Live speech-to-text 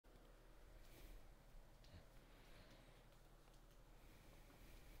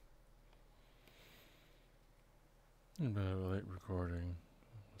A bit of a late recording.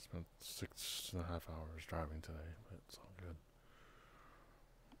 I spent 6.5 hours driving today, but it's all good.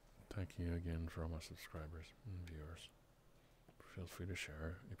 Thank you again for all my subscribers and viewers. Feel free to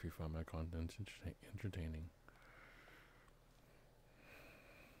share if you find my content entertaining.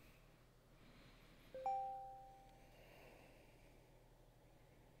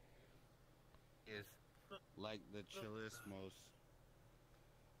 Is like the chillest, most.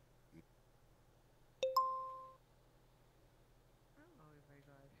 Oh my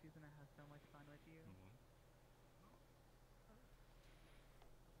god, she's gonna have so much fun with you.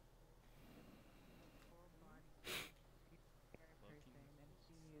 Full body person, and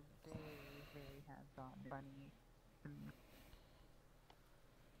she is very, very hands-on, funny.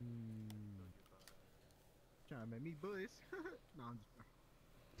 Trying to make me buzz. No, I'm just.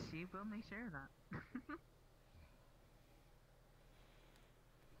 She will make sure of that.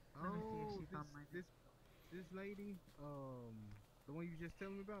 Let me see if Oh, she's online. this lady, the one you just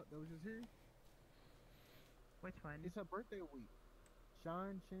telling me about, that was just here. Which one? It's her birthday week.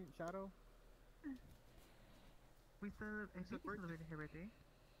 Shadow. I It's think her we birthday. celebrated her birthday.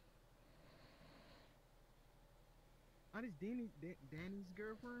 I just Danny's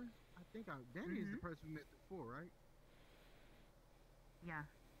girlfriend. Danny is the person we met before, right? Yeah.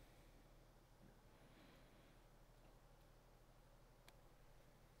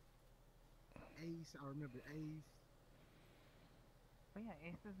 Ace, I remember Ace. Oh yeah,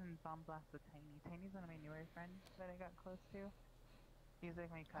 Ace is in Bomb Blast with Tiny. Tiny's one of my newer friends that I got close to. He's like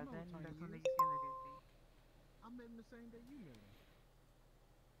my I know cousin. Tiny That's when they is. used to introduce me. I met him the same day you met him.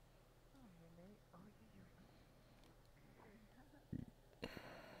 Oh, really? Oh, you're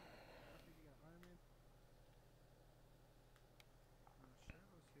I think you got Iron Man.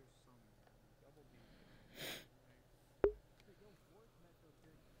 Shadow's here somewhere. Double B. Your voice match your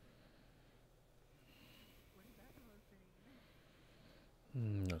character singing. What is that supposed to mean?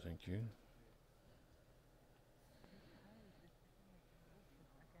 No, thank you. Because it's freaking like the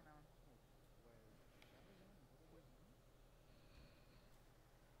second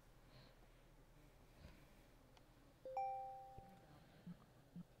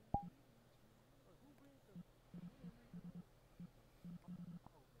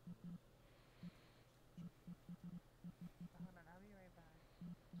Hold on, I'll be right back.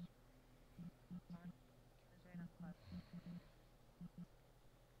 It's right on Club.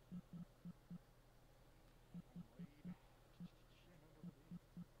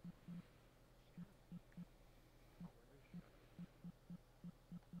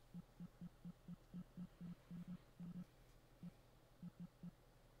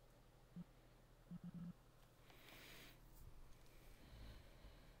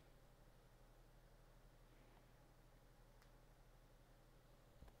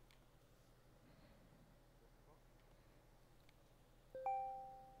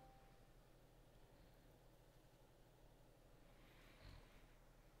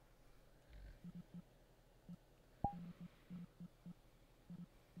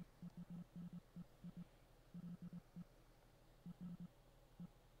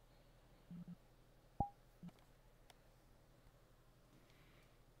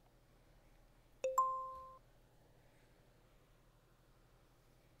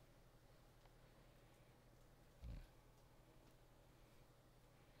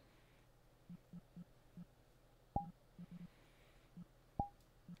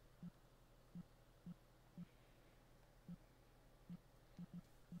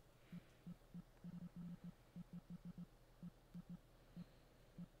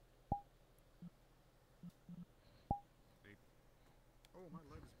 Oh, my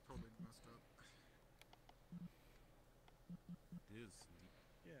leg is totally messed up. It is.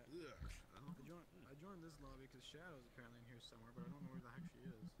 Yeah. I joined this lobby because Shadow's apparently in here somewhere, but I don't know where the heck she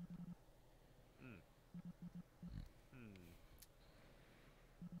is.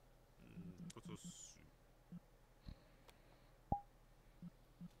 What's this?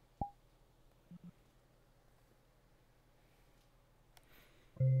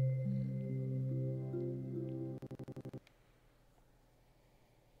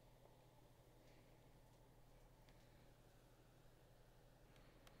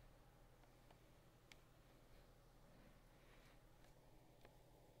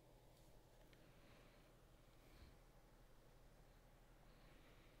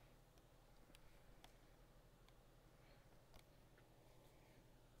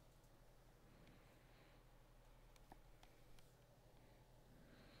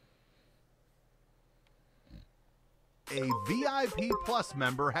 A VIP Plus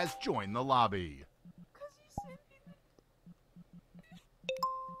member has joined the lobby.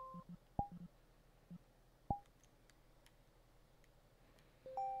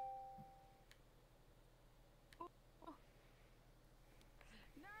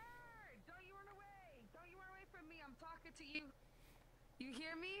 talking to you. You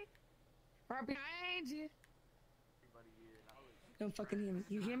hear me? Right behind you. Don't fucking hear me.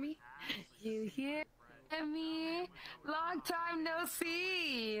 You hear me? You hear me? Long time no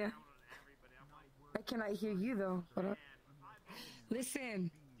see. I cannot hear you though. Hold up.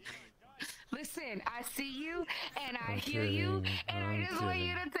 Listen. Listen, I see you and I hear you and I just want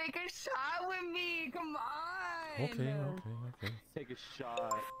you to take a shot with me. Come on. Okay. Take a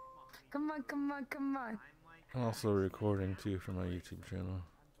shot. Come on, come on, come on. I'm also recording too for my YouTube channel.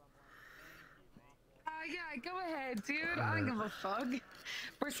 Yeah, go ahead, dude. I don't give a fuck.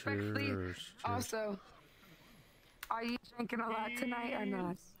 Respectfully. Cheers. Also, are you drinking a lot tonight or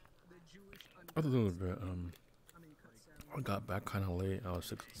not? A little bit. I got back kind of late. I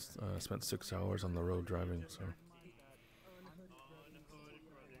was spent 6 hours on the road driving, so.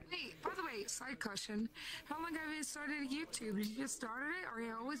 Hey, by the way, side question. How long have you started YouTube? Did you just started it or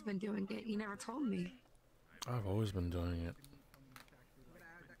you always been doing it? You never told me. I've always been doing it.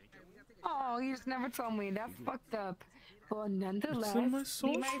 Oh, you just never told me. That's fucked up. Well, nonetheless, It's in my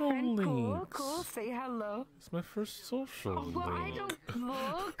social be my friend. links. Cool. Say hello. It's my first social Oh, well, I link. don't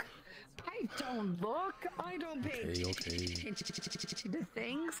look. I don't pay attention to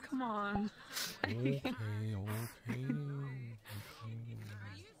things. Come on. Okay.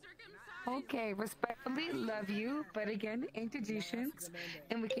 Okay, respectfully, love you. But again, introductions,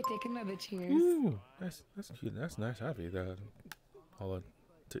 and we can take another cheers. Ooh, that's cute. That's nice. Happy that all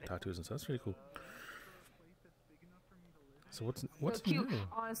the tattoos and stuff. That's pretty cool. So what's So cute. new?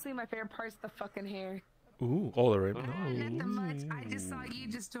 Honestly, my favorite part's the fucking hair. Ooh, all right. Nothing much. I just saw you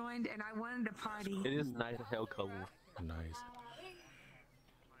just joined, and I wanted to party. It is nice hair color. Nice.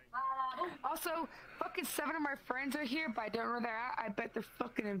 Also, fucking 7 of my friends are here, but I don't know where they're at. I bet they're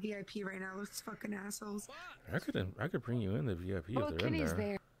fucking in VIP right now. Those fucking assholes. I could bring you in the VIP if they're in Kenny's there.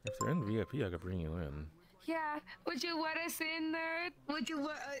 there. If they're in the VIP, I could bring you in. Yeah. Would you let us in there? Would you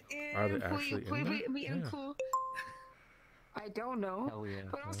let in? Are they actually in there? We Yeah. cool. I don't know. Hell yeah.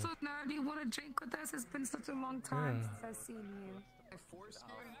 But also, now do you want to drink with us? It's been such a long time Yeah. since I've seen you.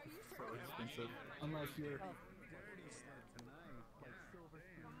 Unless you're.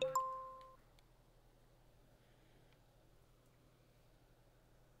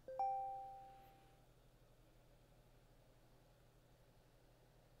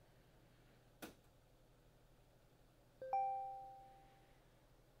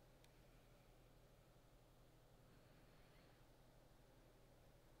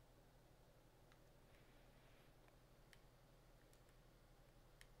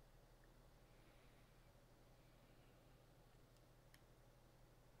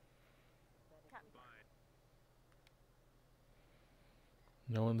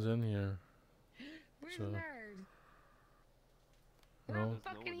 No one's in here. Where's So- Nerd? They're No. not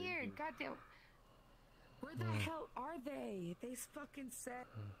fucking No one here. in here. Goddamn. Where the hell are they? They fucking said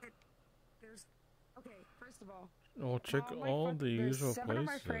that there's. Okay, first of all. Oh, check my all fuck- the there's usual 7 of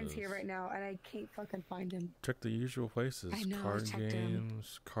places. my friends here right now, and I can't fucking find them. Check the usual places. I know, I Card checked 'em.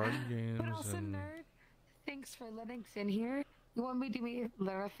 games, card games, But also, and Nerd, thanks for letting us in here. You want me to do me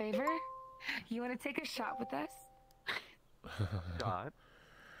a favor? You want to take a shot with us? God.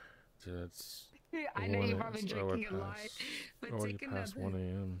 it's I know you've probably been it's already drinking a lot, past- but already take past another. 1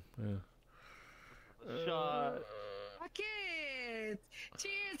 a.m. Yeah. Shot. Fuck it!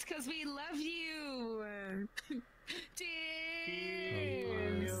 Cheers, cause we love you.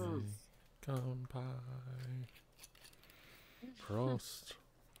 Cheers. Kampai. Prost.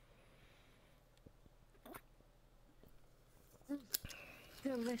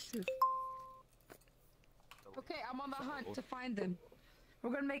 Delicious. Okay, I'm on the hunt to find them. We're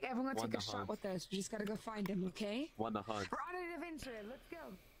gonna make everyone On take a the shot hunt. with us. We just gotta go find them, okay? Won the hunt. We're on an adventure. Let's go.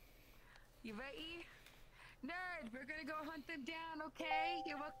 You ready? Nerd, we're gonna go hunt them down, okay?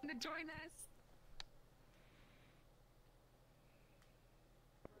 You're welcome to join us.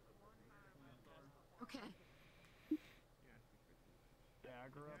 Okay. Yeah, I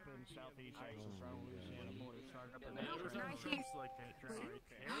grew up in Southeast Texas, around Louisiana border. Started up in No, not here. like that.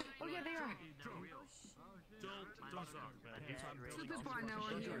 Oh yeah, they are. Don't suck, man. He's on Two people I know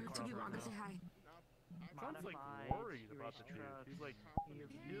are here. Two people I'm gonna say hi. Sounds like worried about the truth. He's like, he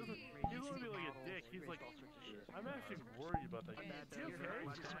doesn't want to be like a dick. He's like, I'm actually worried about that. Is he okay?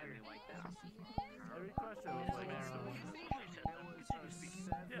 Every question was like, You always have to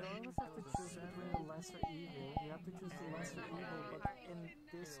choose between the lesser evil. You have to choose the lesser evil, but in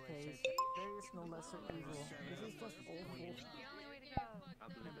this case, there is no lesser evil. This is just awful.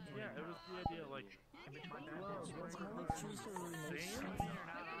 yeah, it was the idea, like, Well, it's more like choose your relation.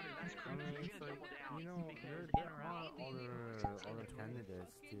 I mean, it's like, you know, there are other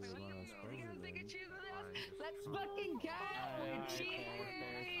candidates to run as president. Let's fucking go!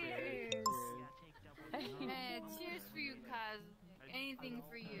 Cheers! Hey, cheers for you, Kaz. Anything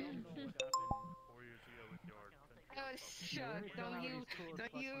for you. Oh shut! Don't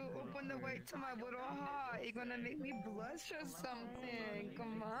you open the way to my little heart. You're gonna make me blush or something.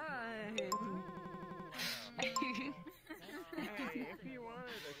 Come on. Hey, if you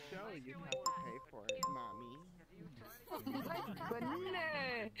wanted a show, you'd have to pay for it, mommy. Oh my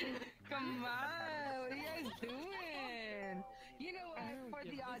goodness! Come on, what are you guys doing? You know what? For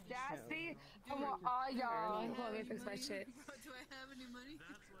the audacity, I want all y'all. Hold on, let me fix my shit. Do I have any money?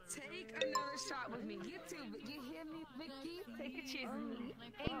 Take another shot with me. You too. You hear me, Vicky? Take a cheers with me.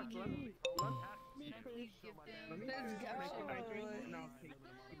 Let me Let's go. and I'll take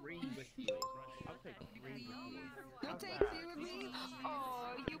 3 with you. I'll take 3 with you. You'll take 3 with me?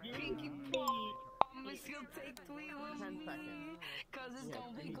 Oh, you pinky promise you'll take 3 with me. Cause it's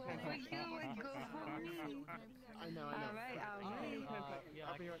gonna be good for you and good for me. I know. Alright.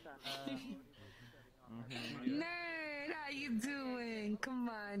 I'll be right back. Nerd, how you doing? Come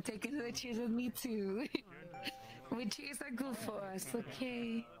on, take another cheers with me too. We cheers are good for us,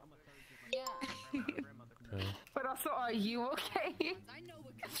 okay? Yeah. But also, are you okay? I know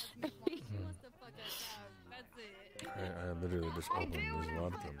what Kaz wants. She wants to fuck us out. That's it. I literally just opened this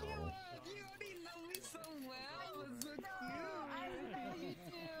vodka bottle. You already know me so well. It's so cute. I know you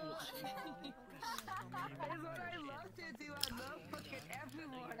do. It's what I love to do. I love fucking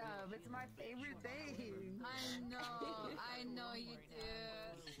everyone up. It's my favorite thing. I know you do.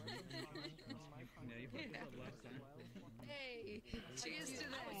 Hey, cheers to I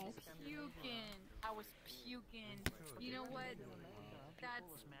that. was puking. I was puking. You know what?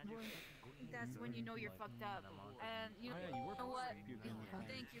 That's when you know you're fucked up. And you know what?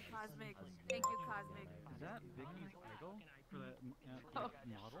 Thank you, Cosmic. Thank you, Cosmic. Is that Vicky's idol for that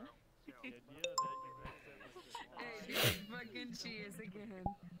model? Hey, dude, fucking cheers again.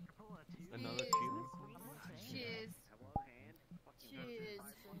 Another Cheers.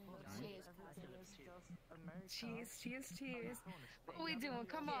 Cheers. Cheers. What are we doing?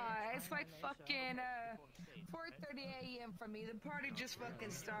 Come on. It's like fucking 4:30 a.m. for me. The party just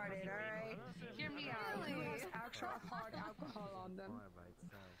fucking started, alright? Hear me out. Who has actual hard alcohol on them?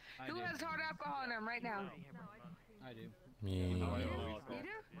 Who has hard alcohol on them right now? I do. Me. You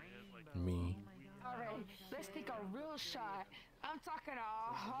do? Me. Alright, let's take a real shot. I'm talking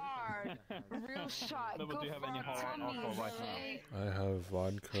a hard, real shot. No, but do you have any hard alcohol right now? I have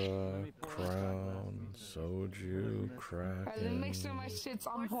vodka, Crown, soju, Kraken. Alright, let me make sure my shit's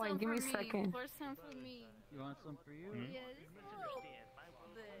on point. Give me a second. Pour some for me. You want some for you? Yeah, just a little bit.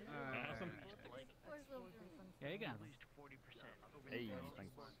 Awesome. Pour some for me. Yeah, you got it. Hey,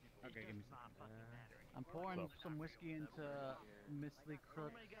 thanks. Okay, give me some. I'm pouring some whiskey into Missly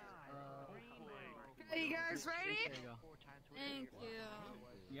Crook's. Are you guys ready? There you go. Thank you.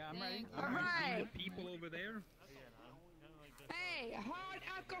 Yeah, I'm ready. Alright. People over there. Hey, hard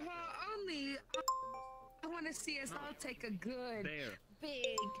alcohol only. I want to see us all take a good,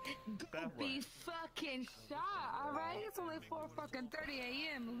 big, goopy fucking shot. Alright? It's only 4:30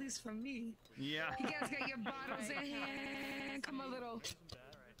 a.m., at least for me. Yeah. You guys got your bottles in hand. Come a little.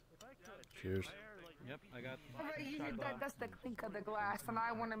 Cheers. Yep, I got. Alright, that's the clink of the glass, and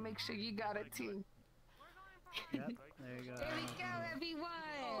I want to make sure you got it too. Yep, there you go. There we go,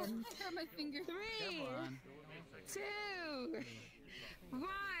 everyone. I got my finger. 3, 2,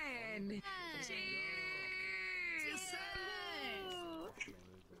 1. Cheers!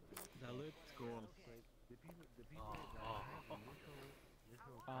 Salute. Cool.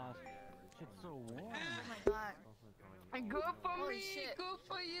 Shit's so warm. Oh my god. Good for Holy me. shit. Good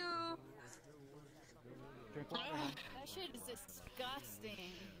for you. Drink water. That shit is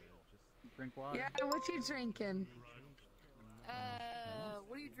disgusting. Drink water. Yeah, what you drinking?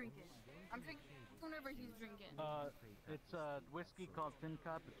 What are you drinking? I'm drinking whenever he's drinking. It's whiskey called Tin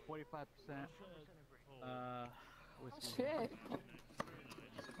Cup. It's 45%. Whiskey. Shit.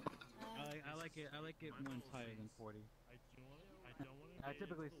 I like it. I like it when it's higher than 40. I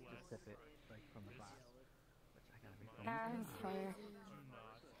typically just sip it like from the glass. Which I gotta be. That's fire.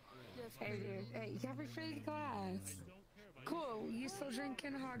 Hey, dude. Hey, you have a free glass. Cool. You still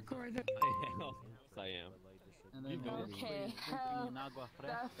drinking hardcore? I am. And then Okay. Hell,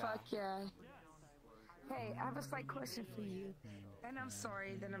 the fuck yeah. Hey, I have a slight question for you. And I'm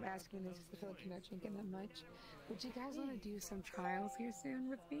sorry that I'm asking this because I feel like you're not drinking that much. Would you guys want to do some trials here soon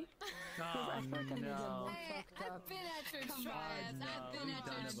with me? Because I feel like I'm getting more fucked up. I've been at your trials. I've been at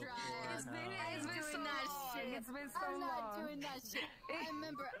your trials. It's been so long. It's been so I'm long. not doing that shit. I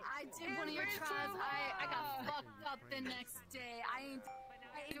remember I did one of your trials. I got fucked up the next day. I ain't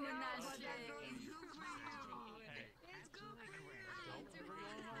doing that shit.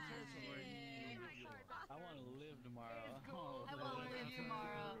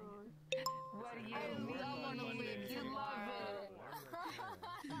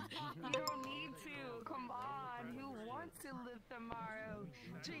 to live tomorrow.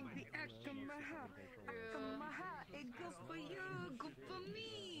 Drink the Akamaha. Akamaha. It good for you, good for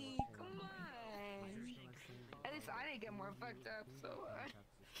me. Come on. At least I didn't get more fucked up, so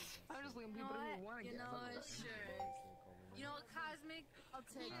I'm just looking You know people what? who want to You get know fucked what? up. Sure. You know what, Cosmic? I'll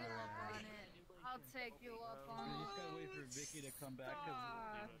take you up on it. I'll take you up on We it. just gotta wait for Vicky to come back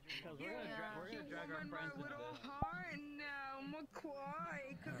because we're gonna You drag our won friends my into little this. heart now,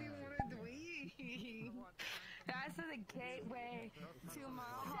 McCoy, because you wanted to leave. That's the gateway to my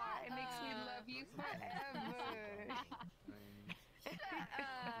heart. It makes me love you forever.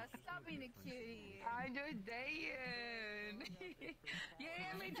 Stop being a cutie. I'm just saying.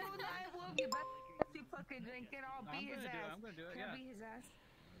 Yeah, me too, Nightwolf. You better be fucking drinking. I'll beat his ass. I'm gonna do it, Can I yeah. beat his ass?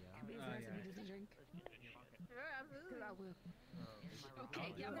 Can I beat his ass if he doesn't drink? Sure, absolutely. Because I will.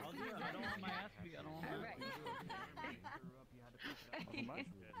 Okay, I'll do it. I don't want my ass beat. I don't want my ass beat.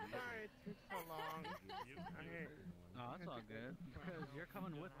 Sorry it took so long. No, that's all good. Because you're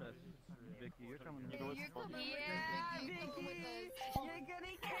coming with us, Vicky. You're coming with us. Yeah, Vicky. You're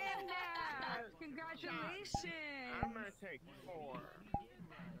getting kidnapped. Congratulations. I'm gonna take 4.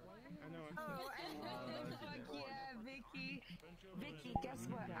 I know it's Fuck yeah, Vicky. Vicky, guess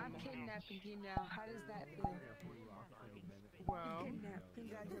what? I'm kidnapping you now. How does that feel? well. Kidnapped.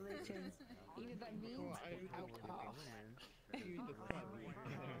 Congratulations. You know what that means? Alcohol.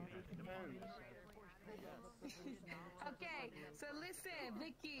 Okay, so listen,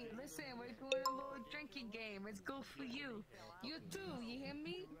 Vicky, listen, we're doing a little drinking game. It's good for you. You too, you hear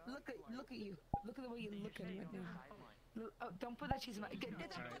me? Look at you. Look at the way you're looking right now. Oh, don't put that cheese in my...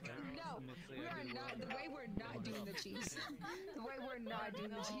 No, we are not... The way we're not doing the cheese. The way we're not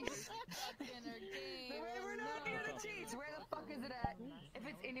doing the cheese. The way we're not doing the cheese. Where the fuck is it at? If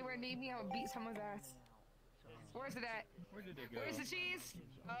it's anywhere near me, I'm gonna beat someone's ass. Where's it at? Where did it go? Where's the cheese?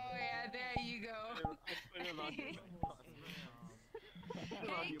 Oh yeah, there you go.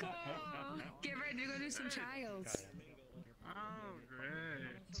 Hey, Cole! Get ready to go do some trials. Oh,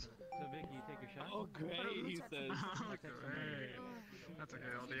 great. So, Vicky, you take your shot? Oh, great, he says. Oh, great. That's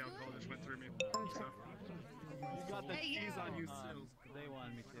okay. All the alcohol just went through me. So. You got the Hey, cheese yo. on you still. They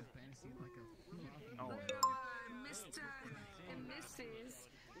wanted me to. Oh, Mr. and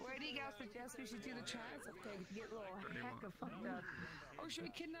Mrs. Where do you guys suggest we should do the trials? Okay, get a little heck of fucked up. Or should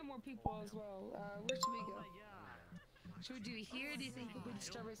we kidnap more people as well? Where should we go? Should we do it here? Do you think we could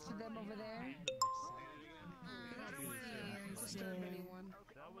disturb us to them over there? I don't want to disturb anyone.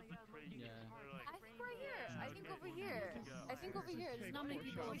 Yeah. I think right here. I think over here. I think over here. There's not many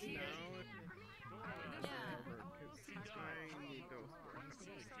people over here. Yeah. I need those.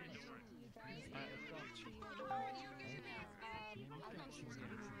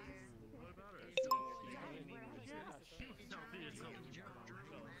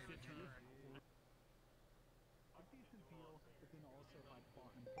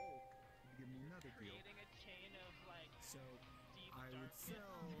 Give me another deal. So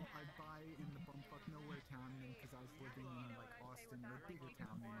I'd buy in the bumfuck nowhere town then because I was living in like Austin, the bigger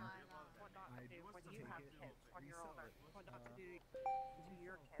town there. I'd take it and resell it. What not to do to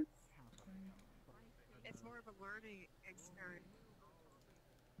your kids. It's more of a learning experience.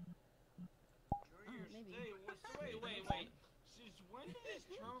 Wait. Since when did this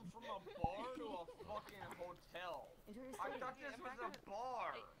turn from a bar to a fucking hotel? I thought this was a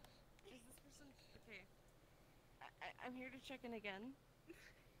bar. Is this person okay? I'm here to check in again.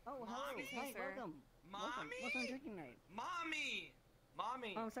 Oh, hello. Mommy. Hi, welcome. Mommy? What's on drinking night? Mommy!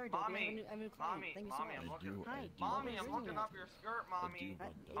 Oh, sorry, Joe. Mommy! I have a new client. Mommy! Thank you so Mommy, much. I'm looking. Hi. Mommy, I'm welcome to looking drinking up your skirt, Mommy.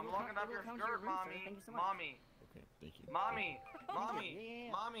 night. I'm looking up your Come to skirt, room, sir. Mommy. Thank you so much. Mommy. Okay, thank you. Mommy. Mommy.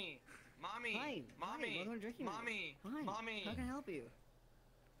 Yeah. Mommy. Mommy. Hi. Mommy. Hi. Welcome to drinking Mommy. night. Hi. Mommy. How can I help you?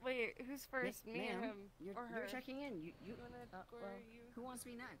 Wait, who's first? Me or Ma'am, him? You're, or her? you're checking in. You Where are you? Who wants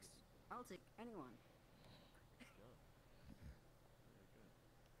to be next? I'll take anyone.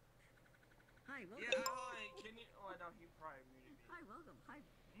 Hi, welcome. Yeah, hi. Can you? Oh, no, he probably muted me. Hi, welcome. Hi.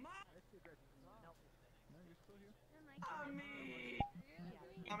 Mommy.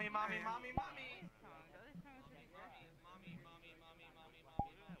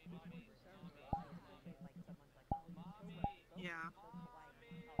 Yeah.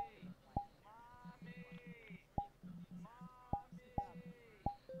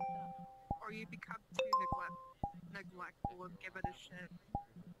 Or you become too neglectful and give it a shit.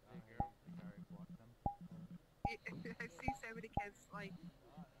 I see so many kids like.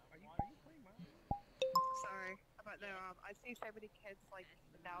 Sorry about that. I see so many kids like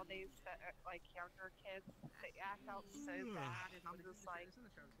nowadays that are, like younger kids, they act out so bad, and I'm just like,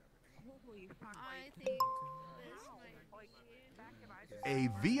 holy fuck! I think this might like back in my A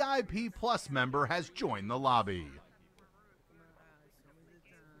VIP Plus member has joined the lobby.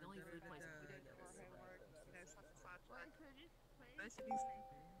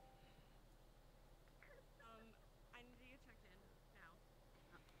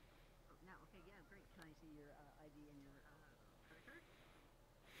 your ID and your credit card?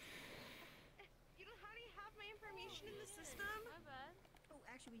 You don't already have my information in the system? My bad. Oh,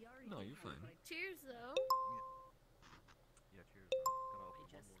 actually, we already. No, did you're have it, fine. but I- Cheers, though. Yeah, cheers. I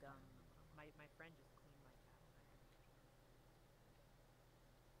just my friend just cleaned my cabin.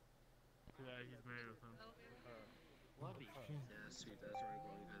 Yeah, he's married with him. Love you. Yeah, sweet. That's already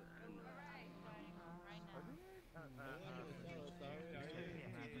going good. I don't know.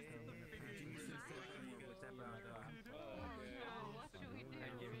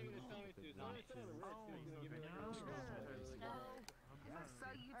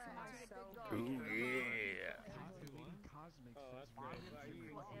 Ooh, yeah. Cosmic Oh, that's says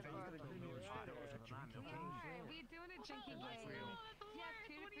great. We doing a drinking game. Yeah,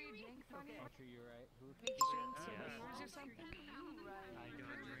 two to three drinks on it. Archer, you're right. Who Big drinks or beers or something. I got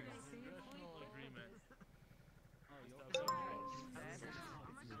a professional agreement.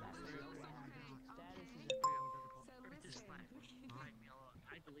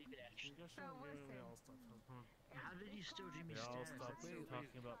 I believe it actually. How did you still Jimmy's They all status? stopped That's so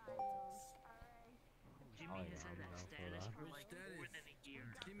talking weird. about politics. Jimmy has had that status for like more than a year.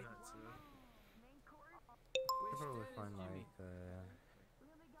 Jimmy. I'll probably find like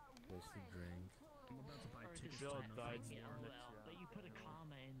place to drink. I'm about to buy tickets Bill to died LOL, next year. but you put a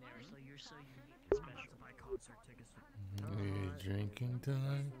comma in there, so you're so unique and special. I'm about to buy concert tickets. Hey, drinking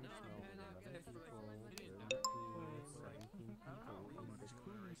time.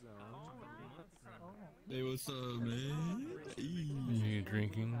 Hey, what's up, man? You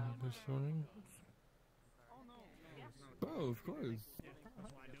drinking this morning? Oh, of course.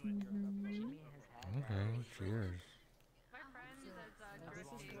 Okay, cheers.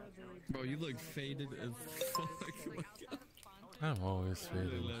 Bro, you look faded as fuck. Oh my God. I'm always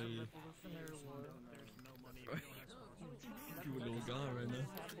faded. You a little gone right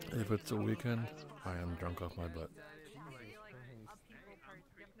now. If it's a weekend, I am drunk off my butt.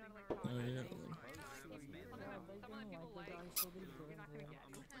 Oh yeah.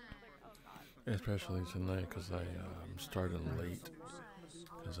 Especially tonight, because I started late.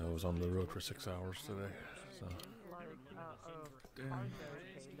 Because I was on the road for 6 hours today. So. Damn.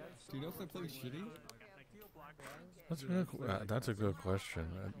 Do you know if I play shitty? That's a good question.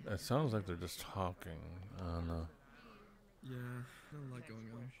 It sounds like they're just talking. I don't know. Yeah, not a lot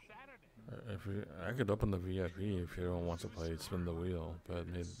going on. I could open the VIP if everyone wants to play spin the wheel, but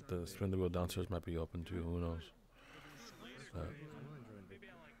maybe the spin the wheel downstairs might be open too. Who knows? But,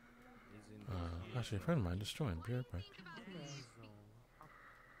 actually, a friend of mine just joined. Be right back.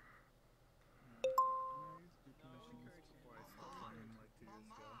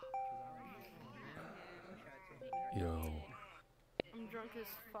 Yo, I'm drunk as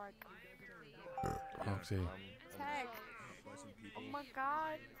fuck. Oxy. Tech. Oh my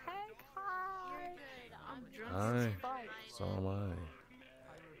god. Tech, hi. I'm drunk Hi. as fuck. So am I.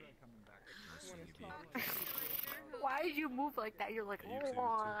 Why did you move like that? You're like,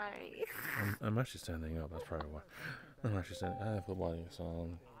 why? I'm actually standing up. That's probably why. I'm actually standing. I have full body, so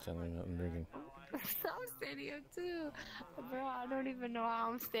I'm standing up and drinking. I'm standing up too. Bro, I don't even know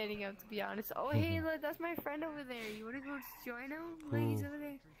how I'm standing up, to be honest. Oh, hey, look, that's my friend over there. You wanna go join him? Look, he's over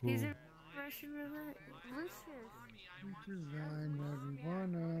there. He's a Russian roulette. Lucius. We design every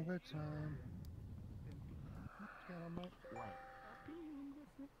one of a time.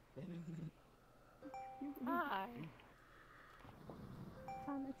 Hi.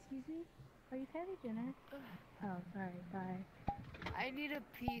 Excuse me? Are you having dinner? Oh, sorry, bye. I need a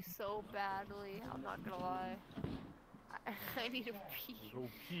pee so badly. I'm not gonna lie. I need a pee. Go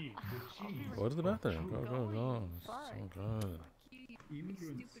pee. Go to the bathroom. Go, go, go. It's so good.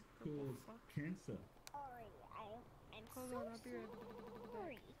 Immigrants cause cancer. Hold on, I'll be right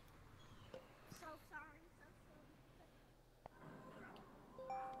back. So sorry.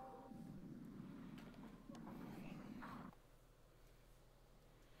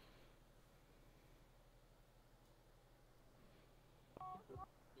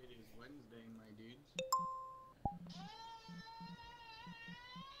 It is Wednesday, my dudes.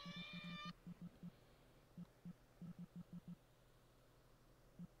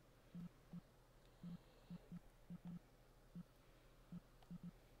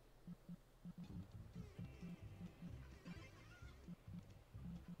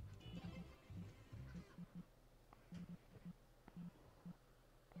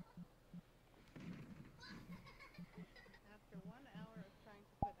 After 1 hour of trying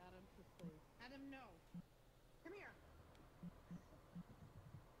to put Adam to sleep. Adam, no. Come here.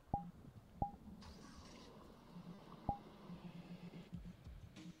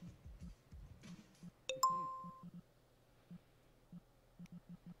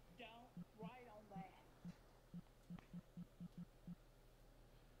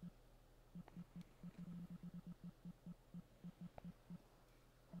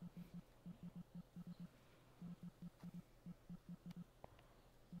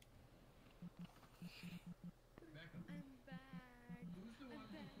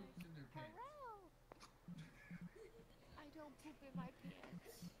 pooping my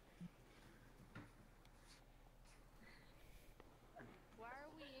pants. Why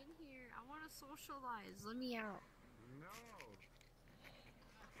are we in here? I want to socialize. Let me out. No.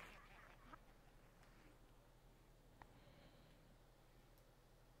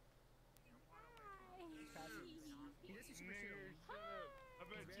 I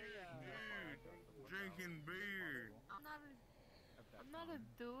bet you're a dude drinking beer. I'm not a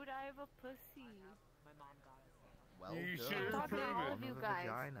dude. I have a pussy. Well, You good. should Talk to prove all it. of you Of a guys.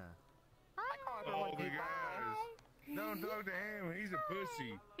 vagina. All the guys. Don't talk to him. He's a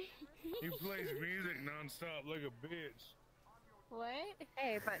pussy. He plays music nonstop like a bitch. What?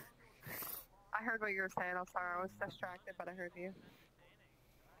 Hey, but I heard what you were saying. I'm sorry, I was distracted, but I heard you.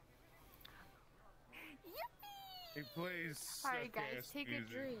 He plays Alright, guys, suck-ass take music.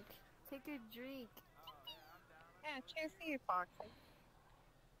 a drink. Take a drink. Yeah, cheers to you, Foxy.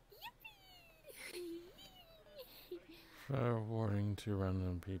 Fair warning to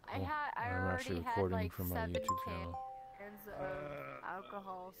random people. I I'm actually already had recording like from my 7 YouTube channel. cans of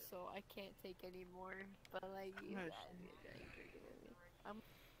alcohol, so I can't take any more. But like, you No guys, I'm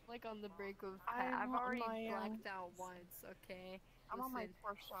like on the brink of. I'm I've on already my, blacked out once. Okay. I'm on my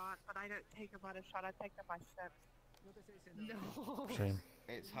Listen. 4th shot, but I don't take them by a shot. I take them by sips. No. Same.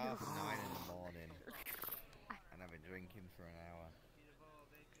 It's 9:30 in the morning, and I've been drinking for an hour.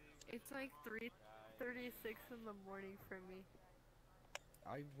 It's like 3:36 in the morning for me.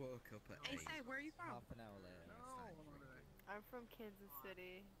 I woke up at Hey, 8. say, where are you from? Half an hour later, I started drinking. I'm from Kansas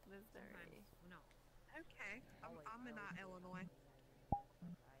City, Missouri. Okay, I'm in Illinois.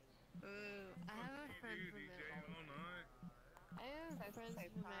 I have a friend from Illinois. I have friends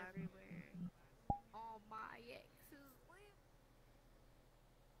from everywhere. All my exes live.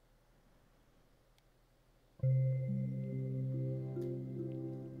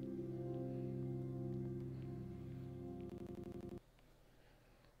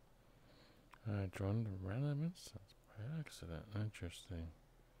 I joined a random instance by accident. Interesting.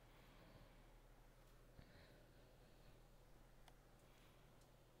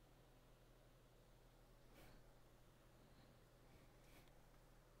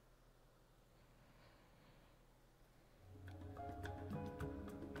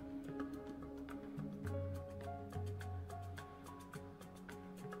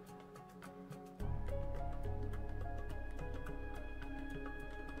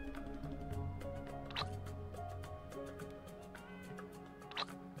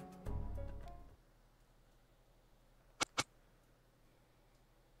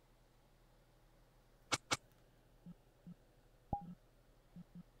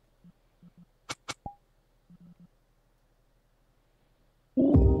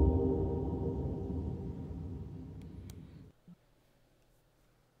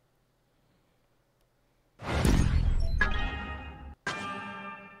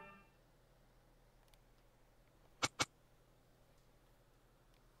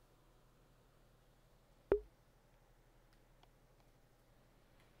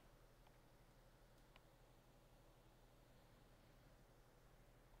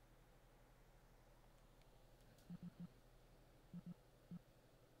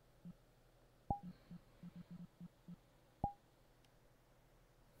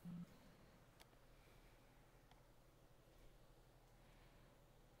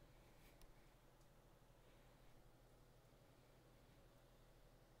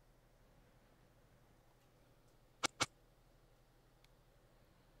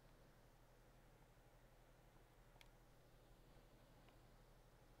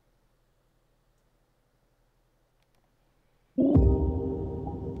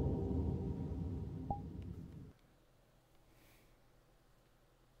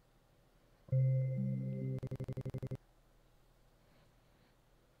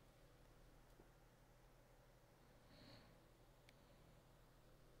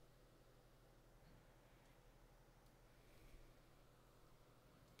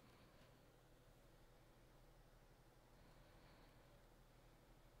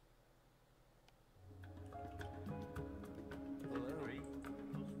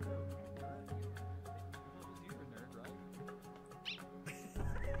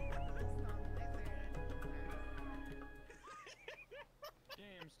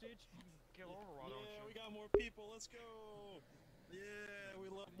 Yeah, we got more people. Let's go. Yeah, we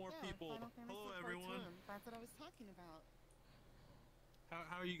love more people. Hello, everyone. That's what I was talking about.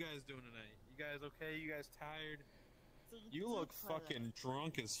 How are you guys doing tonight? You guys okay? You guys tired? You look fucking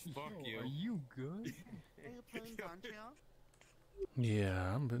drunk as fuck, you. Are you good? Are you playing Montreal?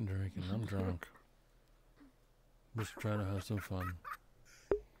 Yeah, I've been drinking. I'm drunk. Just trying to have some fun.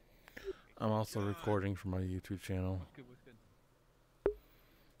 I'm also recording for my YouTube channel.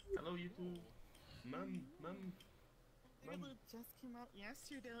 Hello, YouTube. Mum. It just came out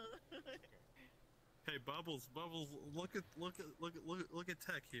yesterday. Hey, Bubbles, look at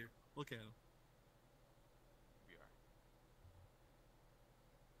Tech here. Look at him.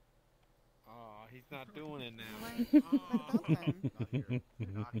 Oh, he's not doing it now.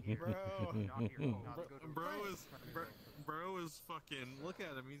 Bro is fucking. Look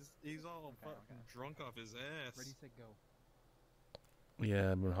at him. He's all fucking drunk off his ass. Ready, set, go.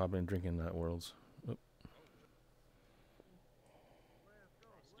 Yeah, I've been hopping drinking that Worlds. Oh.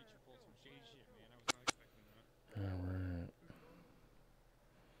 Alright.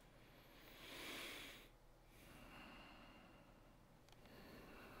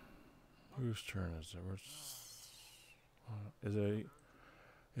 Whose turn is it?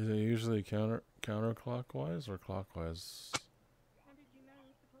 Is it usually counterclockwise or clockwise? How did you know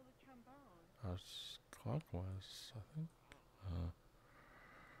you could play the trombone? It's clockwise, I think.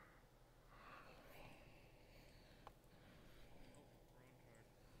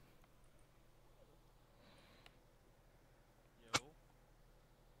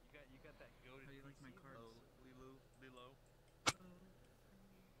 You got that goated How do you like my PC? cards? Lilo.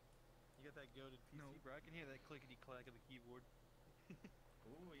 You got that goated PC, No. bro? I can hear that clickety clack of the keyboard.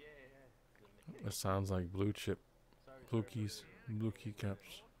 Ooh, yeah. It sounds like blue chip, blue keys, blue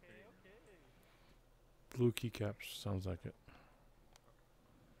keycaps. Blue keycaps sounds like it.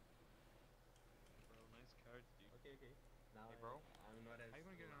 Bro, nice cards, dude. Okay. Now, Hey, bro. I'm not as. How you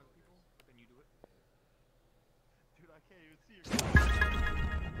gonna get on other people? But then you do it. Dude, I can't even see your.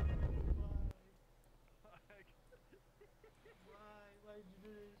 Why'd you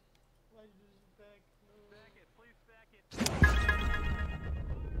do this? Why'd you do this back? No. Back it, please back it.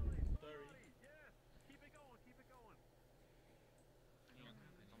 Sorry. Yes. Keep it going.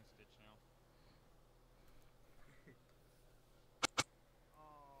 I'm Stitch now.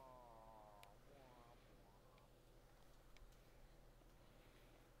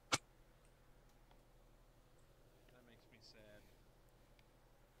 That makes me sad.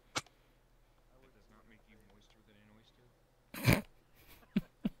 It does not make you moister than an oyster.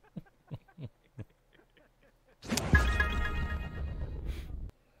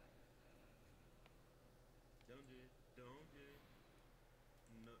 Don't do it. Don't do it.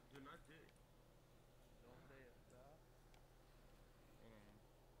 No, do not do it. ¿Dónde está? Hold on.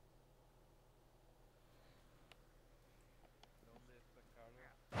 ¿Dónde está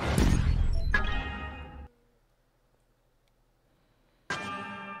Carlos?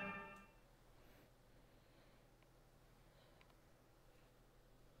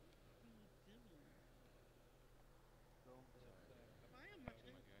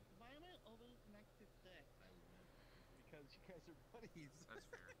 Why am I always next to Six? Because you guys are buddies. That's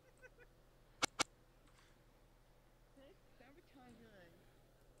fair. Six, sabotage us.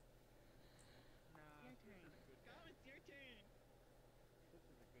 Nah, Your turn. Go, it's your turn. This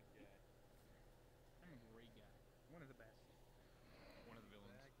is a good guy. I'm a great guy. One of the best. One of the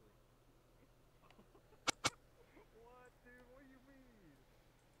villains. Exactly. What, dude? What do you mean?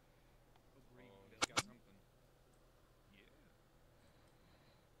 Oh, great. He's got something. Yeah.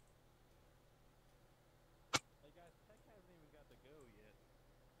 Hey guys, Tech hasn't even got to go yet.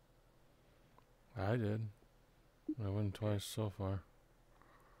 I did. I won twice so far.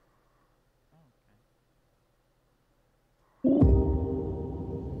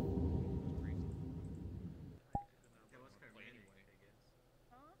 That was karmatic, I guess.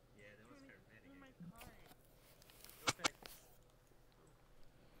 Huh? Yeah, that was karmatic. Oh my god. Go back.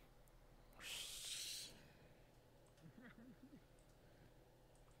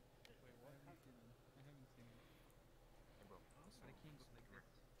 Wait, what happened? I haven't seen it. Hey, bro. But I can't go like this.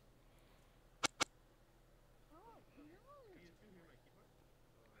 Oh, no. Can you still hear my keyboard?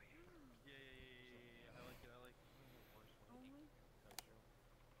 Yeah. I like it. Oh my.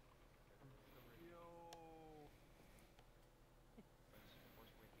 Yo.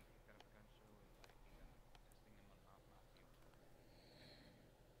 Worst way to get kicked out of a gun show is like testing him on not you.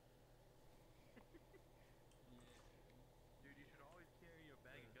 Dude, you should always carry a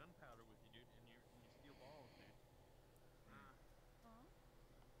bag of gunpowder with you, dude, and you steal balls, dude. Huh?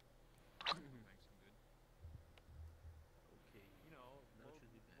 Makes him good. Okay. You know, That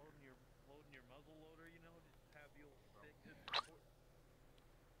should be better. loading your muzzle loader, you know, just have you stick good support.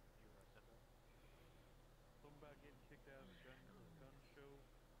 Something about getting kicked out of a gun show.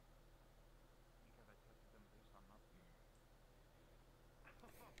 Because I tested them based on nothing.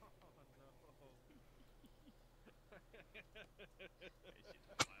 Oh no. Hey, shit's wild.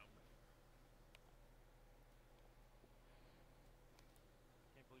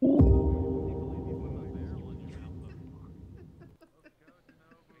 Can't believe you put my barrel in your mouth, though. Let's go,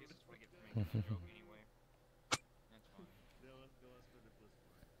 Genobu. Face is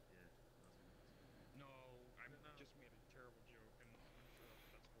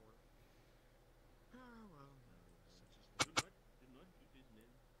well. Do not do this,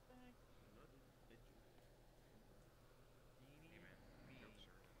 man. Thanks. Do not do this. Bad joke. Beanie, me,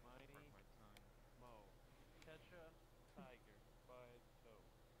 Mighty, Mo. Ketcha, Tiger, Bud, Toe.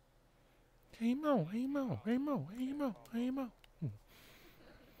 Hey Mo, hey Mo, hey Mo, hey Mo, hey Mo.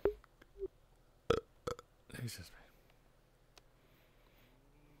 It's just me.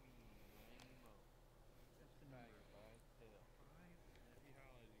 Beanie, Mo. Ketcha, Tiger, Bud, Tail. If he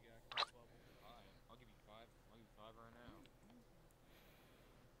hollers, you got a couple bubbles. Five. I'll give you five. I'll give you five right now.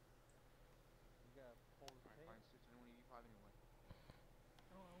 You got hold the tape? Fine, six. I don't want to give you five anyway.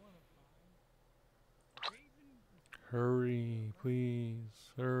 Oh, I want a 5. Hurry, please,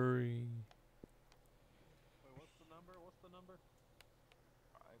 hurry. Wait, what's the number? What's the number?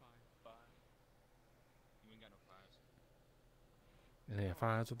 Five. You ain't got no fives. Any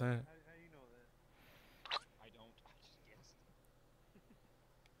fives with that? How you know that? I don't. I just guessed.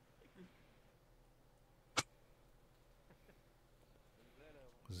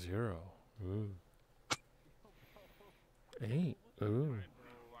 Zero. Ooh. 8. Ooh.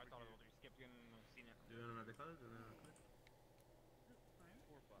 Oh, I thought I skipped in and seen it. Do you want another card? Do you want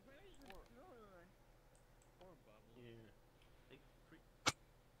another card? Poor Bubbles. Yeah. Take 3.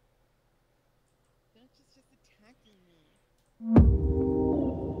 That's just attacking me.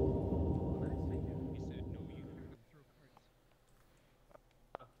 Nice, thank you. He said no, you throw cards.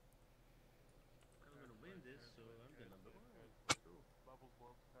 I'm gonna win this, so I'm the number 1. Cool. Bubbles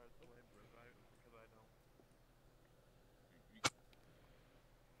loves cards play because I don't.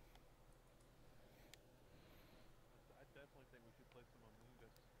 I definitely think we should play some Among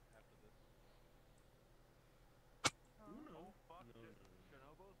Us after this. Uno? Oh fuck! No, no, no.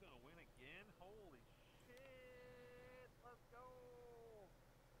 Chernobyl gonna win again? Holy shit! Let's go!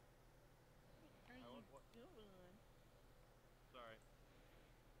 What are you what? doing? Sorry.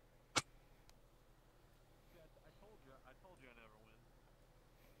 See, I told you I never win.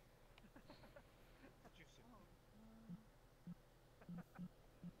 What you said?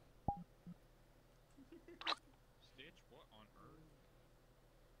 Stitch? What on earth?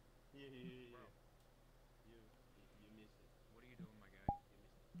 Yeah. Bro. You missed it. What are you doing, my guy? You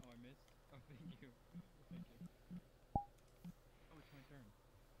missed it. Oh, I missed? Oh, thank you. Thank you. Oh, it's my turn.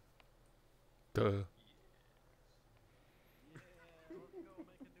 Duh. Yeah, let's go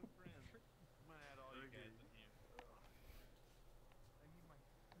make a new friend. I'm gonna add all you guys in here. I need my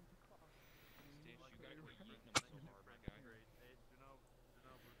clock. Stitch, you gotta quit Friend. eating them so hard, my guy. Great. Hey,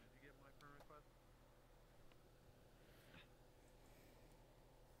 Chernobyl, did you get my friend request?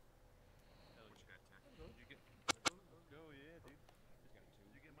 Hell What you got, Tech? Did you get? Let's go, yeah, dude. He's got a 2.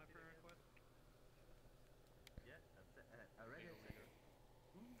 Did you get my friend request? Yeah, I read it.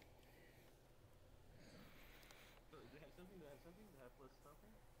 So, do you have something? Do you have something? Do you have plus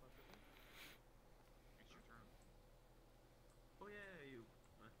something? Plus something? It's your turn. Oh yeah, you.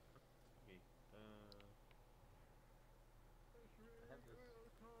 Okay. I have this.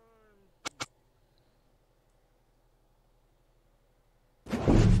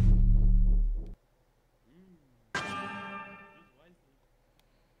 Use wisely.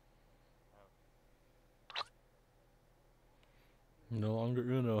 No longer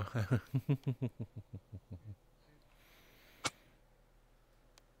Uno.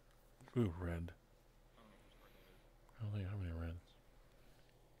 Ooh, red. I don't think I have any reds.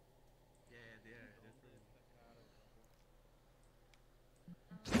 Yeah, they are. Definitely.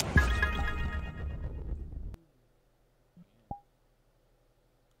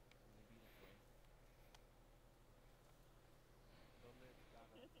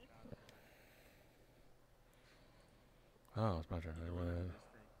 Oh, it's my turn. I went.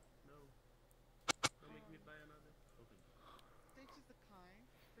 No. Don't make me buy another. Okay. Stitch is a kind.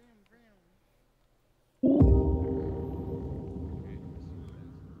 Vroom, vroom.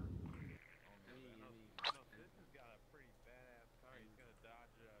 No, Stitch has got a pretty badass car. He's gonna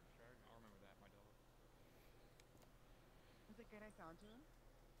dodge Charger. I'll remember that, my dog. Is it good at dodging?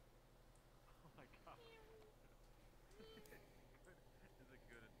 Oh my god. Is it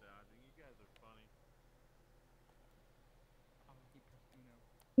good at dodging? You guys are funny. I'll keep Uno.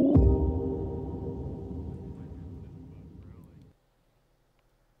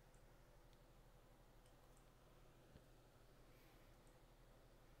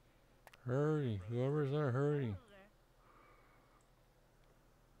 Hurry, whoever's there, hurry.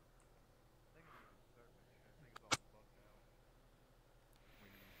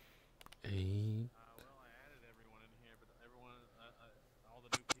 Eight. Well, I added everyone in here, but everyone, all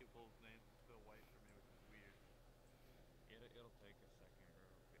the new people's names are still white for me, which is weird. It'll take a second, bro.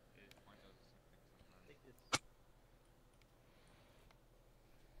 Mine does the same thing sometimes. Take this. Who dare you?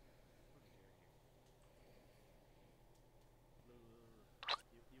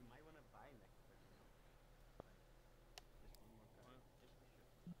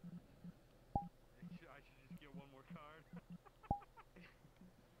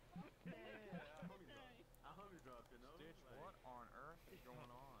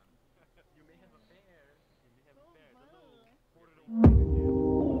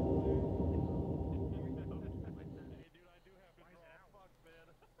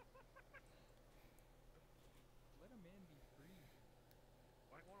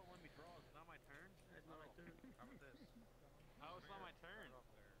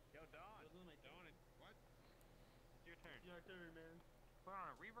 turn. Your turn, man. Put on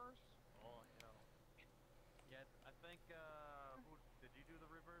a reverse? Oh, hell. Yeah, I think, who, did you do the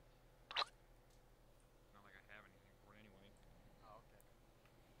reverse? Not like I have anything for it anyway. Oh, okay.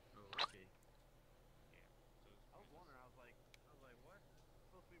 Oh, okay. Yeah. So I was wondering, I was like, what? It's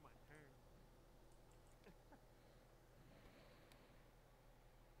supposed to be my turn.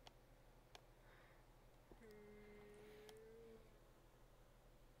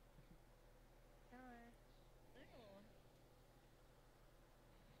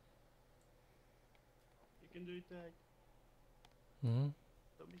 You can do it, Tag. Hmm?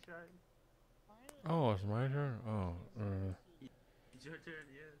 Don't be shy. Oh, it's my turn? Oh, It's your turn,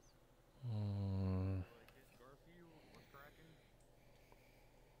 yes. like it, Garfield. What's cracking?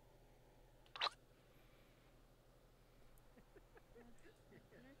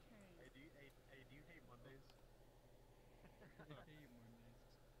 Hey, do you hate Mondays? I hate Mondays.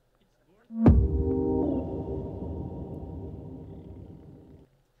 It's worth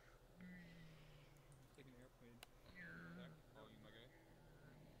Like an airplane. Zach? Oh, you my guy?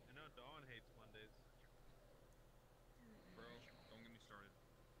 I know Dawn hates Mondays. Bro, don't get me started.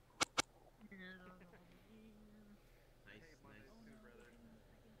 Nice, Hey, Mondays nice. too, brother.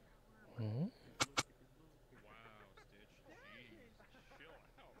 hmm? Keep it low, keep it low. Wow, Stitch. Jeez. Chill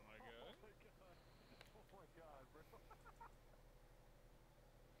out, my guy. Oh my god. Oh my god, bro.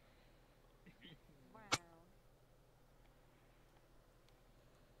 Wow.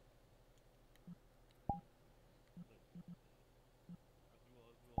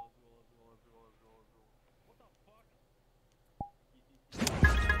 Azul. What the fuck?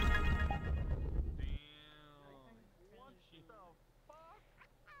 Damn. What the fuck?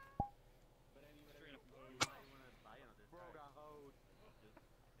 Straight up You ode. might want to buy another Bro card. got owed.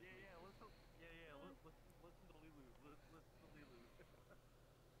 Listen to Lilu. Listen to Lilu.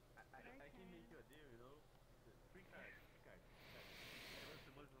 I can make you a deal, you know? Three cards. Hey,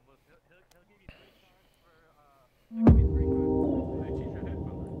 listen. He'll give you 3 cards for, he'll give you 3 cards. I changed your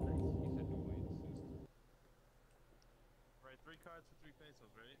headphone. Nice. He said no, I insist. Right, 3 cards for 3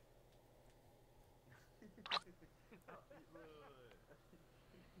 pesos, right?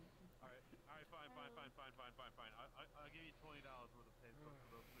 Alright, fine. I'll give you $20 worth of pesos for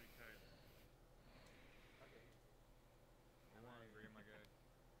those 3 cards. Okay. I'm hungry, my guy.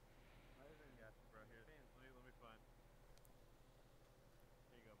 Got you, bro. Here, let me find.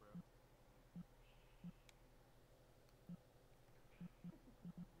 Here you go, bro.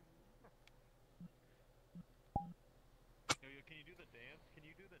 Yo, can you do the dance? Can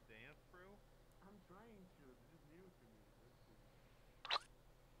you do the dance, bro? I'm trying to. This is new to me. Let's see.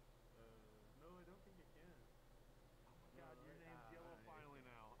 No, I don't think I can. Oh my god, your name's yellow finally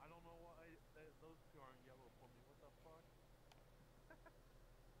now. I don't know why those 2 aren't yellow for me. What the fuck?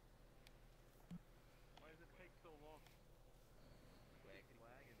 Why does it take so long? It's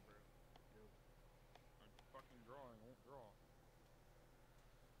lagging, bro. Yo. I'm fucking drawing, won't draw.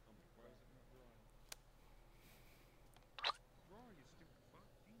 Why is it not drawing? Draw, you stupid fuck.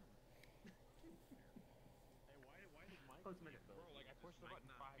 Damn. Hey, why did Mike Close leave, minute, though? Bro, like I pushed the Mike button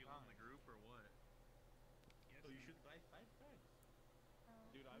not 5 feeling times. the group or what? Yes, So you should buy 5 cards.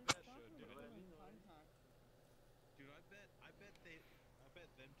 Dude, I Dude, I bet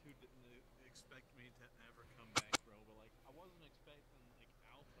them 2 didn't expect me to ever come back, bro. But like, I wasn't expecting like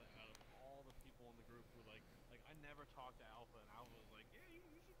Alpha out of all the people in the group who like I never talked to Alpha, and Alpha was like, yeah,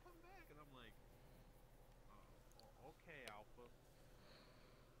 you should come back, and I'm like, okay, Alpha.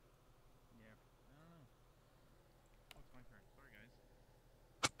 Yeah. I don't know. Oh, it's my turn. Sorry, guys.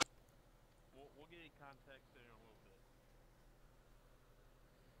 We'll get in context there in a little bit.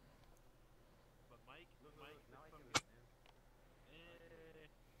 But Mike, Look, Mike, now I some can guy. man.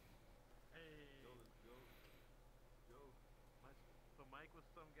 Hey. Go, let's go. Go. So Mike was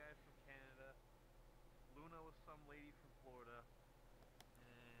some guy from Canada. Luna was some lady from Florida.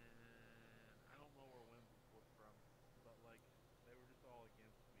 And I don't know where Wims was from, but like they were just all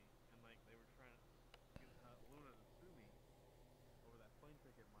against me, and like they were trying to get Luna to sue me over that plane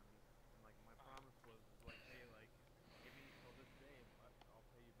ticket money. And like my promise was like, hey, like give me till this day, and I'll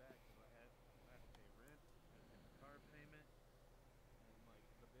pay you back, because I had to pay rent, I had to pay my car payment, and like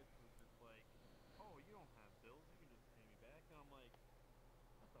the bitch was just like, oh, you don't have bills, you can just pay me back, and I'm like,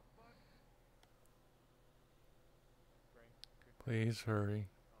 what the fuck? Frank. Please hurry.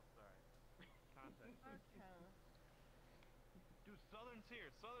 Oh, sorry. Context. Dude, Southern's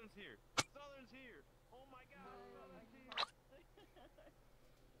here! Southern's here! Southern's here! Oh my god, Southern's here!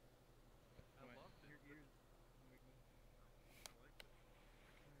 I love this. Your ears, Mickey. I like this.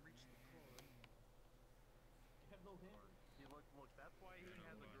 I can reach the card. You have no hands. See, look, that's why he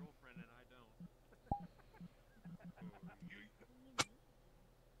has a girlfriend and I don't.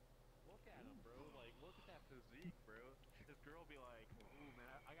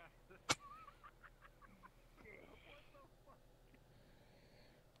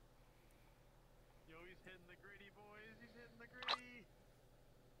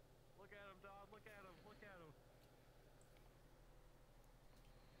 Look at him. Look at him.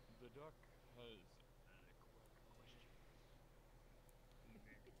 The duck has questions.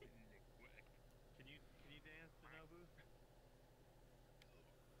 Can you dance, Shinobu?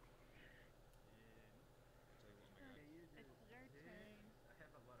 I'll tell you what, my guy. It's your turn. I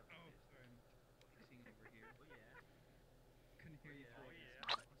have a lot of Oh, ideas. sorry, I'm fixing over here. Oh yeah. Couldn't hear you Oh through yeah.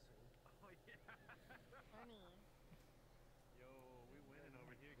 this muscle. Oh yeah. Funny. Yo, we winning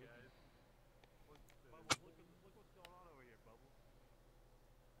over here, guys. Look, Bubbles, look what's going on over here, Bubbles.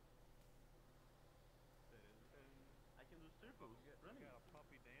 I can do circles. We Running. got a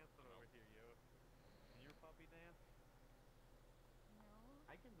puppy dancing over here, yo. Can your puppy dance? No.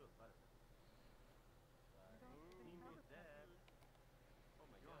 I can do it, but You don't Ooh, have a Dad. puppy. Oh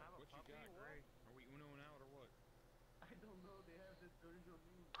my You don't god. have a What you puppy? got, What? Gray? Are we Unoing out or what? I don't know. They have this original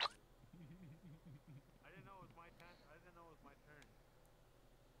meme. I didn't know it was my turn. I didn't know it was my turn.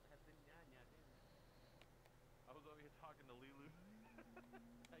 I have been nyanya, dude. I was over here talking to Lilu.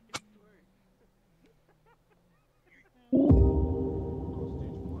 I can twerk.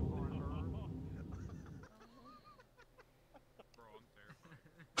 Bro, I'm terrified.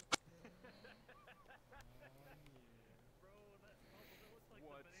 Bro, that looks like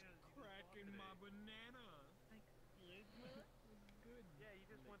What's the bananas you just bought cracking today. my banana? Good. Yeah, you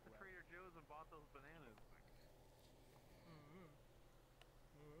just went to Trader Joe's and bought those bananas.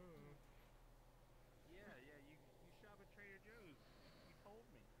 Yeah, you shop at Trader Joe's. You told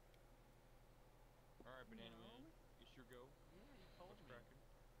me. Alright, banana No. man. It's your go. Yeah, you told What's me. cracking?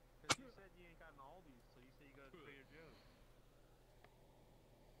 Because you said you ain't got an Aldi's, so you say you go to Trader Joe's.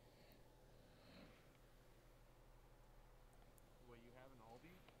 What, you have an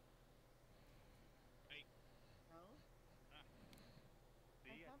Aldi's? Hey. No. See,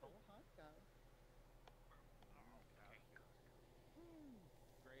 I I have a told you. Costco. Oh, Costco.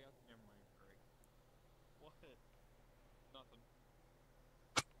 Gray out. Never mind, Gray. What? Nothing.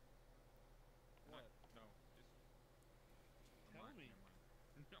 What? No, just. Tell Never mind, me. Never mind.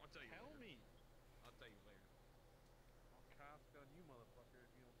 I'll tell you Tell later. me. I'll tell you later. I'll Costco on you, motherfucker, if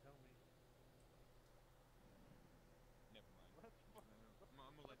you don't tell me. Never mind. Let's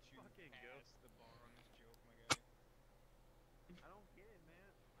I'm gonna let you fucking go. pass the bar on this joke, my guy. I don't get it,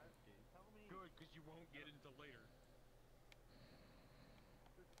 man. Tell me. Good, because you won't get it until later.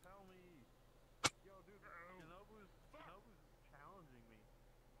 Just tell me. Yo, dude, Shinobu's challenging me.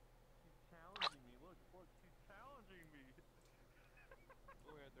 She's challenging me. Look, she's challenging me.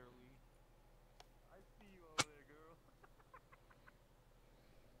 Go ahead there, Lee. I see you over there, girl.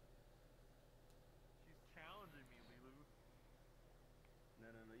 She's challenging me, Lilu. No.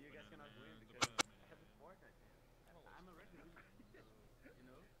 You guys cannot win The because banana I have a Fortnite dance. I'm already winning. So, you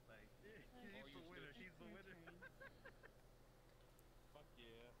know, like. He's the winner. He's the winner. Fuck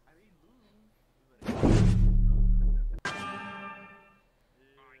yeah. I mean, lose.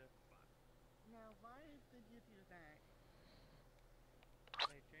 Now, why did you do that?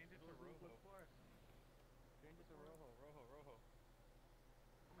 Hey, change it to Rojo. Change it to Rojo. Rojo.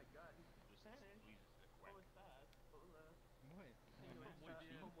 Oh my god, he's Spanish. ¿Cómo estás? Hola. What?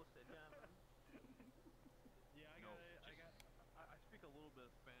 ¿Cómo se llama? Yeah, I speak a little bit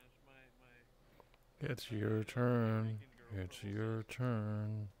of Spanish. My It's your turn. It's your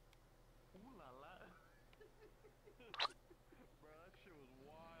turn. Ooh la la. Bro, that shit was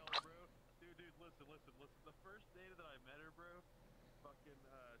wild, bro. Dude, listen. The first day that I met her, bro, fucking,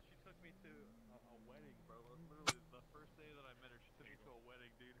 she took me to a wedding, bro. Literally, the first day that I met her, she took me to a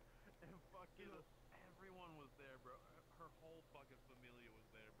wedding, dude. And fucking everyone was there, bro. Her whole fucking familia was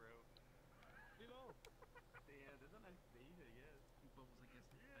there, bro. Damn, that's a nice date, I guess. Bubbles, I guess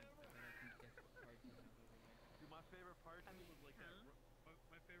I bet I can guess what part you have over there. Dude, my favorite part was like that.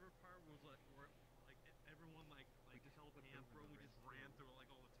 My favorite part was like where like everyone like held hands, bro. We just ran through like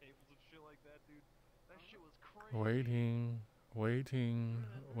all the tables and shit like that, dude. That shit was crazy. Waiting.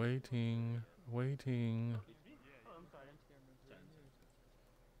 It's me? Yeah, Oh, I'm sorry.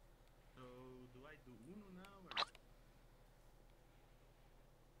 So, do I do Uno now or?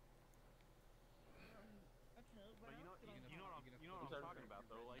 Okay, But what you know, else did I you know what I'm talking about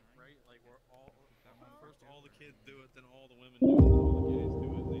though, like right, like we're all first all the kids do it, then all the women do it, then all the guys do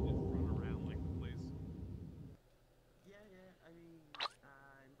it. They just run around like the place. Yeah. I mean,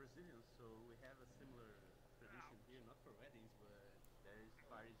 I'm Brazilian, so we have a similar tradition here. Not for weddings, but there's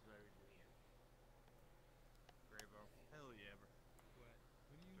parties where we do it. Gravo. Hell yeah, bro. What?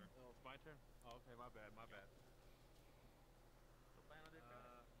 What do you? Oh, it's my turn. Oh, okay, my bad. So buy another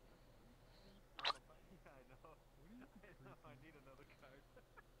card. Yeah, I know. I need another card.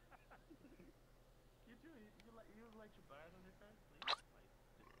 You like to buy another card, please? Like,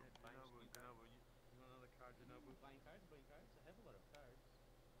 just buy You know, but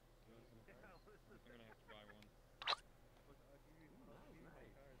gonna have to buy one. Look, I'll give you my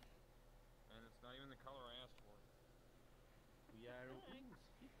card. And it's not even the color I asked for. We are.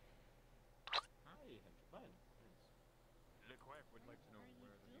 Hi, Henchman. Lequac would like to know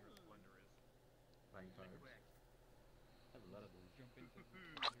where the nearest blender is. Buying cards. I have a lot of them. Jump into the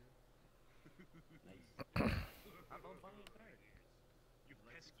Nice. How about buying cards? You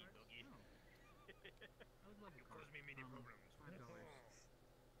pesky doggy. I would love You cause me many problems. $5.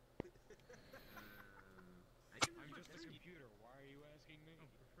 I'm just a computer. Why are you asking me? Oh,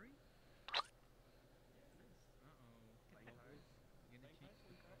 for free? Uh-oh. Buying cards. You gonna cheat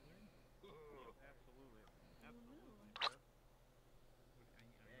the coloring? Absolutely. Absolutely,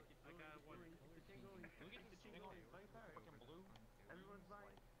 I got one. Look at this thing on buying cards. Fucking blue. Everyone's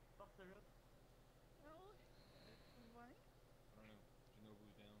buying. Stop the rip. Oh, what? I don't know.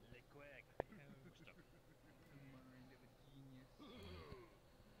 Genobu's down. Lequac. The mind of a genius. No, you don't.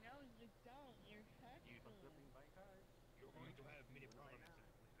 You're hurtful. Buying cards. You're going to have many problems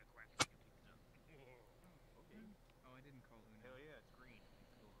with Lequac. Okay. Oh, I didn't call Uno. Hell yeah, it's green.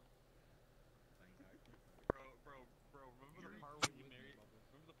 Cool. Buying cards. Bro, remember the part where he married?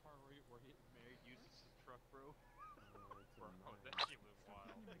 Remember the part where he married uses his truck, bro? Bro, that shit was wild.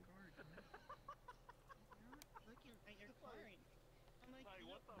 Look at my card, man. Looking at your card. I'm like, Like,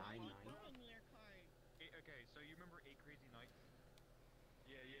 what the look Nine, what's nine. on your card. Okay, so you remember 8 Crazy Nights?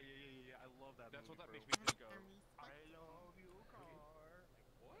 Yeah. I love that That's movie, what that bro. makes me think of. I love you, car.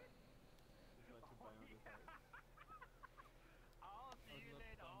 What? Would you like to buy another card? I'll see you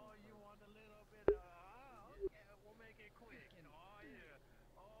later. Oh, you want a little bit of... okay, we'll make it quick. Oh, yeah.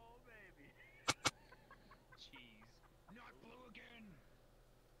 Oh, baby. Jeez. Not blue again!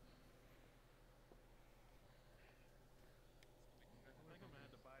 I think I'm gonna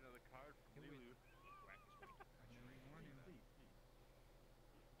have to buy another card from Lulu. Archery warning.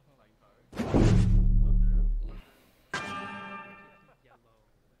 Buying cards. Yellow.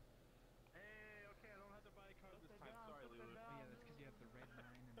 Hey, okay, I don't have to buy a card this time. Sorry, Lulu. Oh yeah, that's because you have the red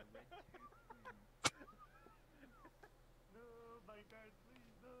 9 and the red 2. No, buy cards, please,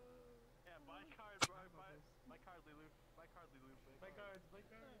 no. Yeah, buy card, bro. Buy card, Lulu. Buy card, Lulu. Buy cards. Buy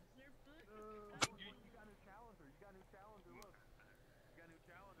cards. They're blue. No, you got a new challenger. You got a new challenger. Look. You got a new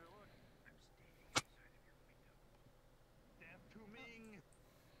challenger. Look. I'm standing inside of your window. Death to Ming.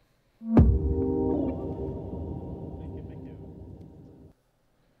 Thank you.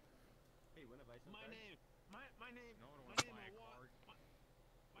 Hey, wanna buy some My cards? name. My name. No one My wants to name buy a is card.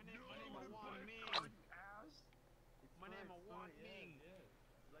 My name is Wan Ming. My name is Wan Ming.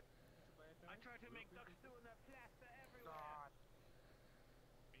 Would you like to buy a card? I tried to make ducks doing that plaster everywhere. God.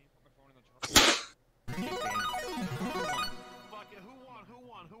 Can you put my phone in the charger? Fuck it.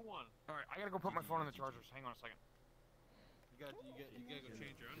 Who won? Alright, I gotta go put my phone in the chargers. Hang on a second. You gotta go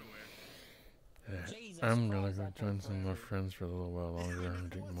change your underwear. I'm gonna go join some more friends for a little while longer and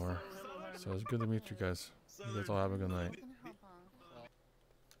drink more. So it's good to meet you guys. You guys all have a good night. You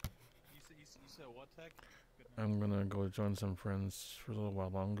said what, Tech? I'm gonna go join some friends for a little while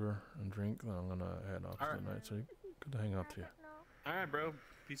longer and drink. Then I'm gonna head off for the night. So good to hang out to you. All right, bro.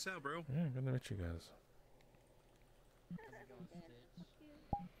 Peace out, bro. Yeah, good to meet you guys.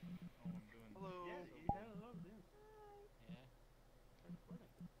 Hello.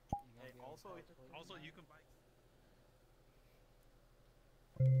 Hey, also you can buy.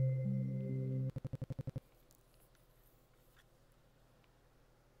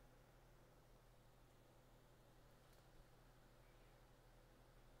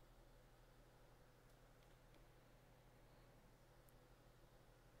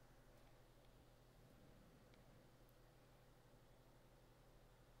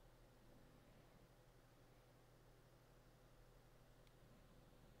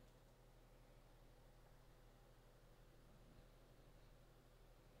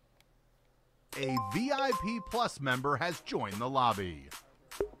 A VIP Plus member has joined the lobby.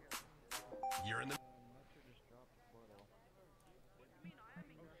 You're in the...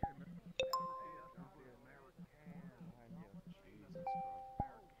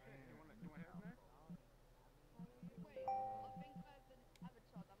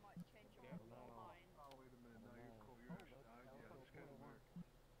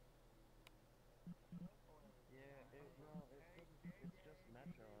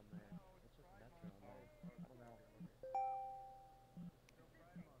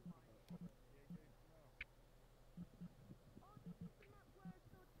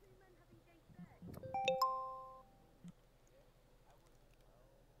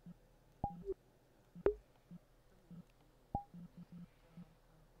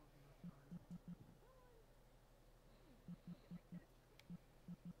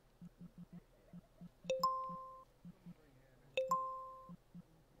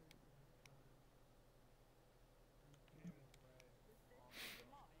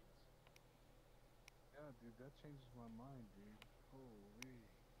 dude, that changes my mind, dude. Holy.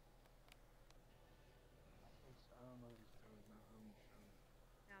 I don't know these toes now. I'm sure.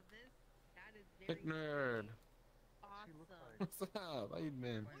 Now that is Pick very nerd. awesome. What's up? How you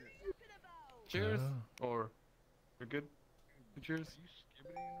been? Cheers? Or you're good? Cheers?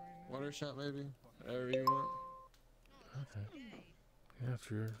 Water shot maybe? Whatever you want. Okay. Yeah,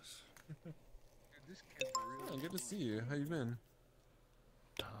 cheers. This kid's Oh, good to see you. How you been?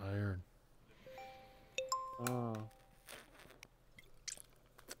 Tired. Oh.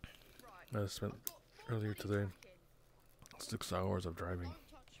 I spent earlier today 6 hours of driving.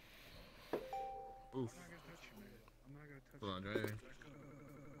 Oof. Hold on, driving.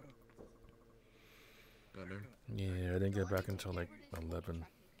 Got her. Yeah, I didn't get back until like 11.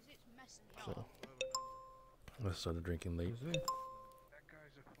 So I started drinking late.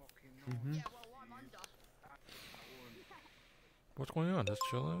 Mm-hmm. What's going on? Just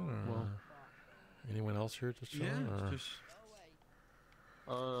chilling? Or Well, anyone else here just chilling? yeah, or? just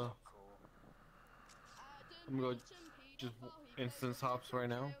I'm gonna go just instance hops right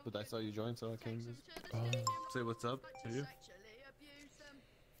now, but I saw you join, so I came just say what's up to you.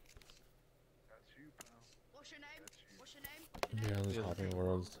 Yeah, this hopping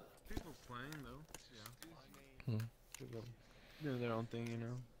world. People playing though. Hmm. Doing their own thing, you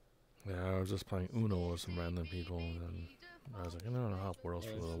know. Yeah, I was just playing Uno with some random people, and then I was like, I'm gonna hop worlds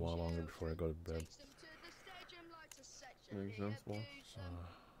for a little while longer before I go to bed. Makes sense, well. So,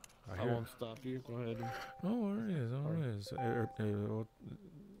 I won't stop you. Go ahead. No worries, no worries.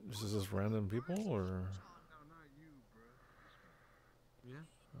 This is just random people, or? Yeah.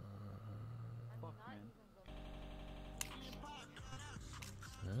 Fuck,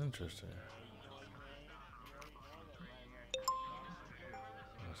 man. Interesting.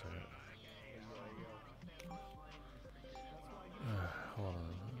 One second. Hold on.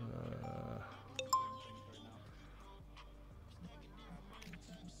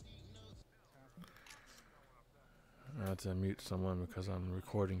 I had to mute someone because I'm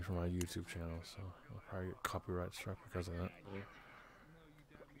recording for my YouTube channel, so I'll probably get copyright struck because of that.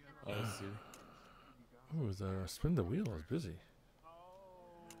 I see. Ooh, the spin the wheel is busy.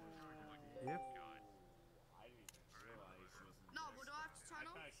 Yep. No, what do I have to turn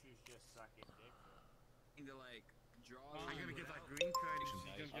on? To like draw. I'm gonna get that green card and she's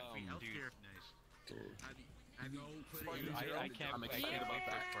gonna get free healthcare. Nice. Have you put it in I can't. I'm excited about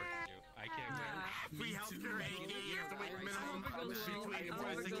that part too. I can't wait. free healthcare, aka you have to wait minimum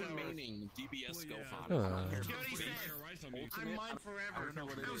between remaining DBS go on. Jody said, I'm mine forever.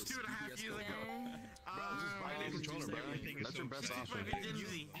 That was 2.5 years ago. That's your best option. You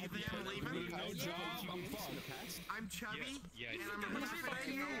think I'm leaving? I'm chubby, and I'm a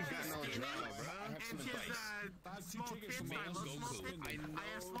skinny, and she's small tits, and I love small tits. I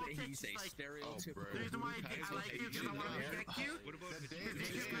have small tits, like, the reason why I like you is because I want to get cute,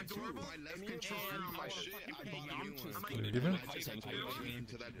 because you're adorable,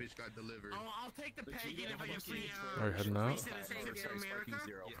 To that bitch got delivered. I'll take the pagan if I see Are you heading out?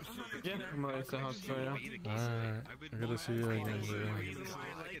 Yeah, I'm gonna say house right now. Alright, I gotta see you again, dude.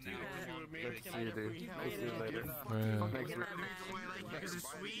 Good to see you, dude. I'll see you later. Yeah. Next week. You're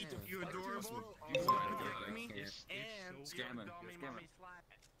sweet, you're adorable, you want to protect me, and Scamming.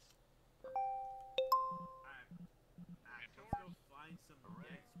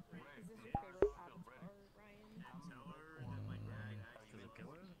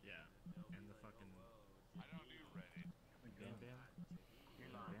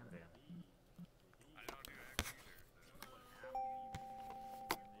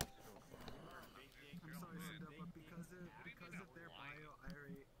 Because of their bio, I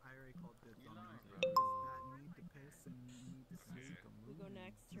already called the dummies. That need to piss and need to see the We go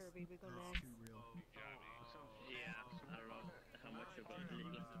next, Herbie. We go That's next. too real. Yeah, I don't know how much of a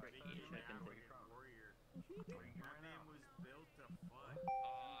living British I can take. My name was built to fuck.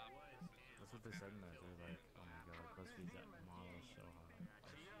 That's what they said in that. They're like, oh my god, BuzzFeed's that model is so hot.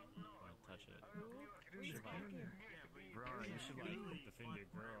 I want to touch it. You should like, bro, you should like defend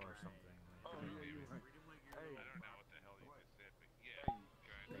your girl or something. Like, I don't know what the hell you just said, but yeah,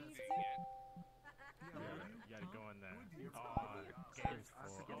 you gotta go in there. Oh, game's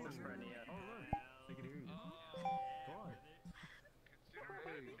full. Oh, look, they can hear you. Go on.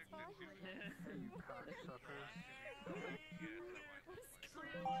 Hey, you cocksuckers.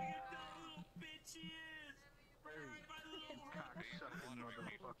 Cocksucking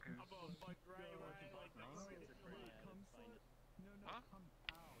motherfuckers.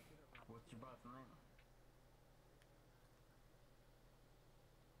 What's your boss name?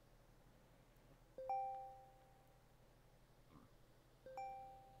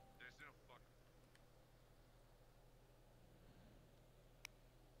 There's no fuck.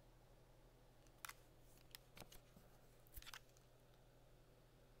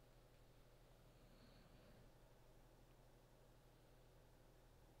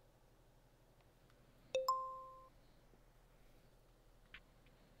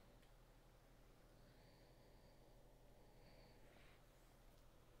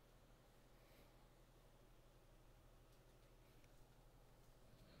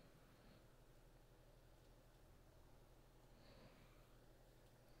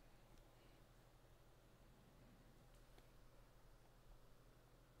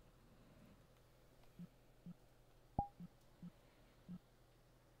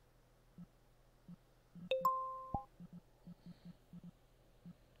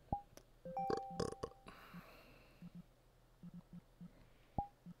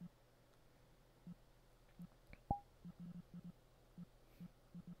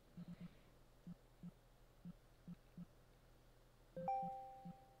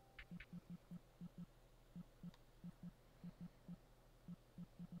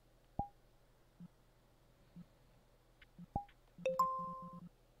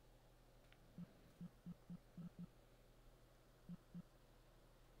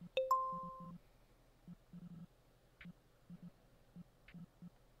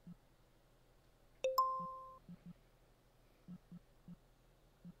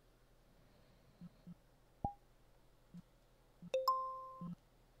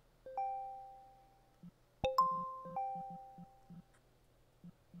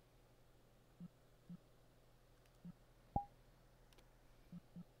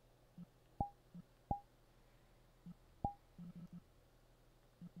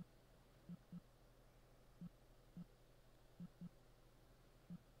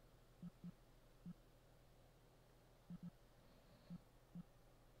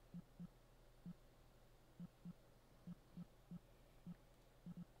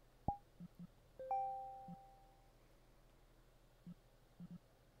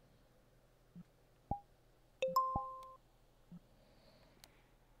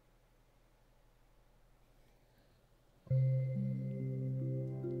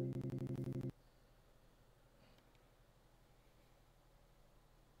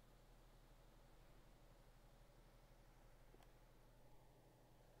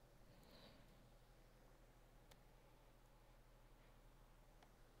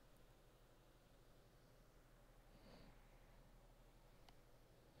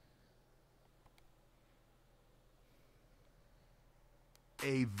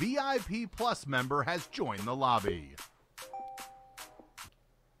 A VIP Plus member has joined the lobby.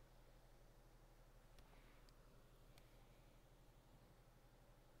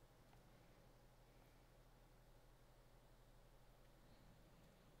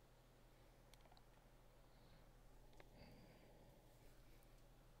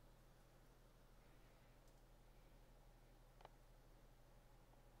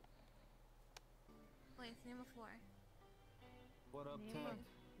 Wait, name a floor. What up, Name Tech?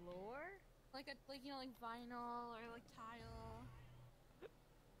 a floor? Like like vinyl or like tile.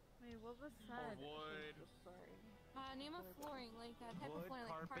 Wait, what was said? Wood. Name a flooring, like a type of Wood, flooring,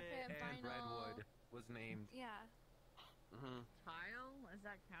 like carpet, carpet, and vinyl. redwood was named. Yeah. Tile? Does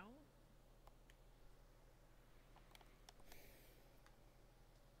that count?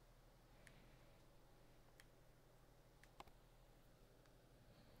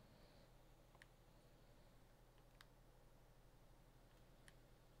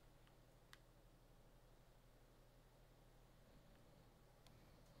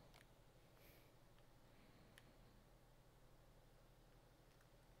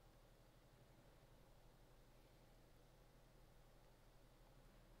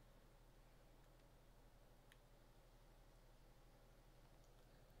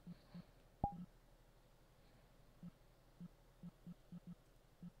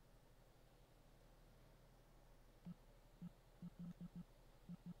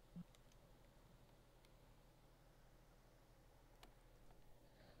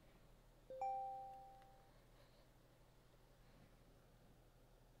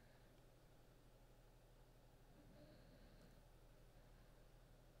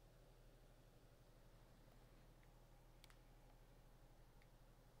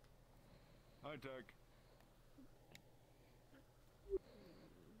 Hi, Tech.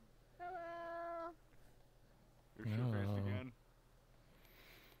 Hello. You're shit-faced again?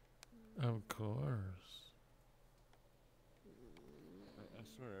 Of course. I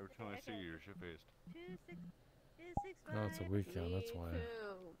swear, every time I see you, you're shit-faced. 265. Oh, it's a weekend, that's why. Me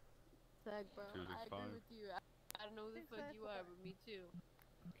too. Tag, bro. I 265. agree with you. I don't know who the fuck you are, but me too.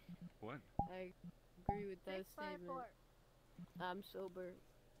 What? I agree with that statement. I'm sober.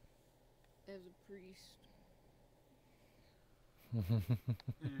 As a priest.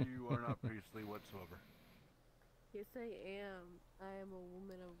 You are not priestly whatsoever. Yes, I am. I am a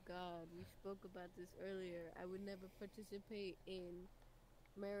woman of God. We spoke about this earlier. I would never participate in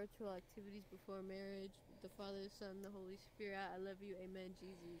marital activities before marriage. The Father, the Son, the Holy Spirit. I love you. Amen,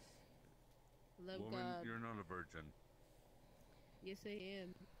 Jesus. Love Woman, God. you're not a virgin. Yes, I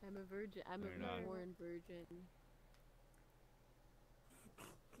am. I'm a virgin. I'm No, a you're not. born virgin.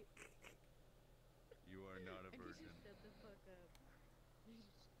 You are not a I need you virgin. to shut the fuck up.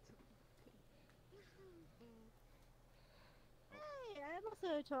 Hey, I'm also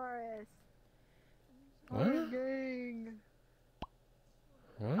a Taurus. What? Oh, dang.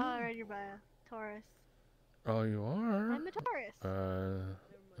 What? Oh, I read your bio. Taurus. Oh, you are? I'm a Taurus.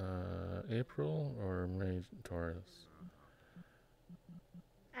 April or May Taurus?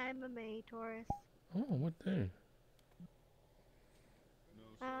 I'm a May Taurus. Oh, what day?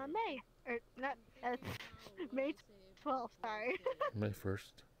 May. Or, not, May 12th, sorry. May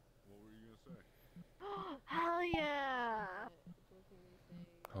 1st. What were you gonna say? Hell yeah!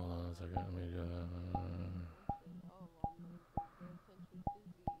 Hold on a second. Let me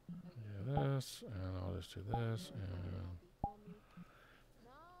do this, and I'll just do this, and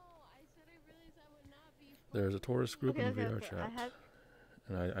there's a Taurus group in the VR chat,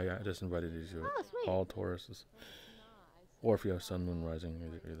 and I just invited you to it. Oh, sweet. All Tauruses, or if you have Sun, Moon, Rising,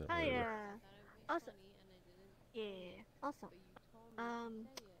 either. Oh Whatever. yeah. Awesome. Yeah. Awesome.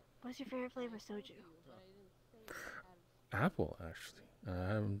 What's your favorite flavor soju? Apple, actually.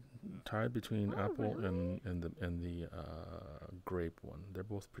 I'm tied between apple really? and the grape one. They're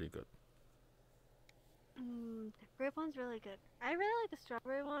both pretty good. Grape one's really good. I really like the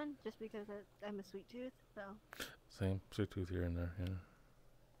strawberry one just because I'm a sweet tooth, so. Same, sweet tooth here and there, yeah.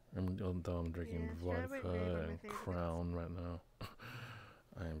 Though I'm drinking vodka and Crown right now.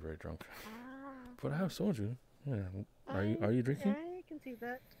 I am very drunk. But I have soju. Yeah. Are you drinking? I can see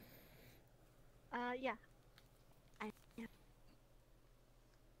that. Yeah. Yeah.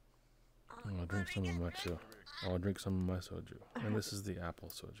 I'll drink some of my soju. I'll drink some of my soju. And this is the apple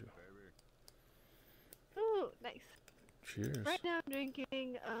soju. Ooh, nice. Cheers. Right now I'm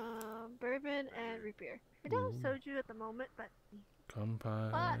drinking bourbon and root beer. I don't have soju at the moment, but.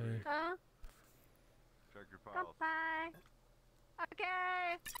 Kanpai. Check your files. Kanpai.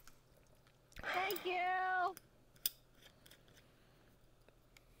 Okay. Thank you.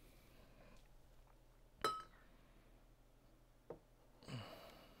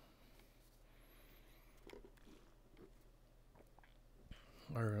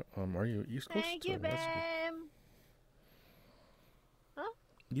 Are you East Coast Thank or you, West Coast? babe. Huh?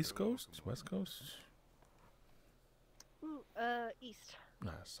 East Coast? West Coast? Ooh, east.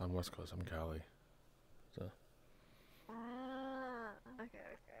 Nice. I'm West Coast. I'm Cali. So. Okay.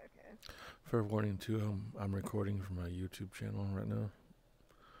 Fair warning too. I'm recording for my YouTube channel right now,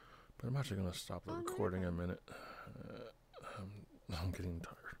 but I'm actually gonna stop the recording in a minute. I'm getting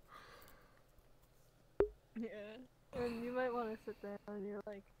tired. Yeah, and you might want to sit down and you're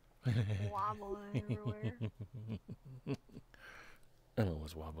like wobbling everywhere. I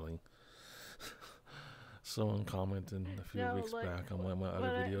was wobbling. Someone commented a few weeks back on one of my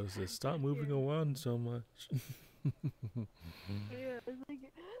other videos that stop moving around so much. Yeah, it's like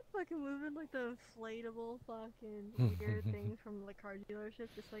fucking moving like the inflatable fucking weird things from the car dealership,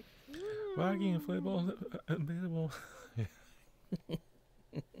 just like Wagging inflatable available.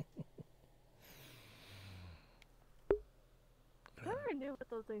 I never knew what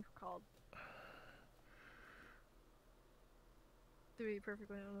those things were called. To be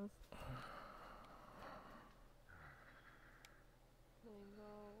perfectly honest.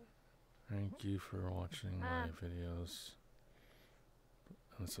 Thank you for watching my videos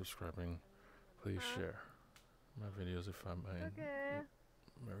and subscribing. Please share my videos if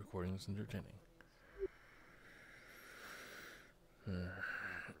my recording is entertaining.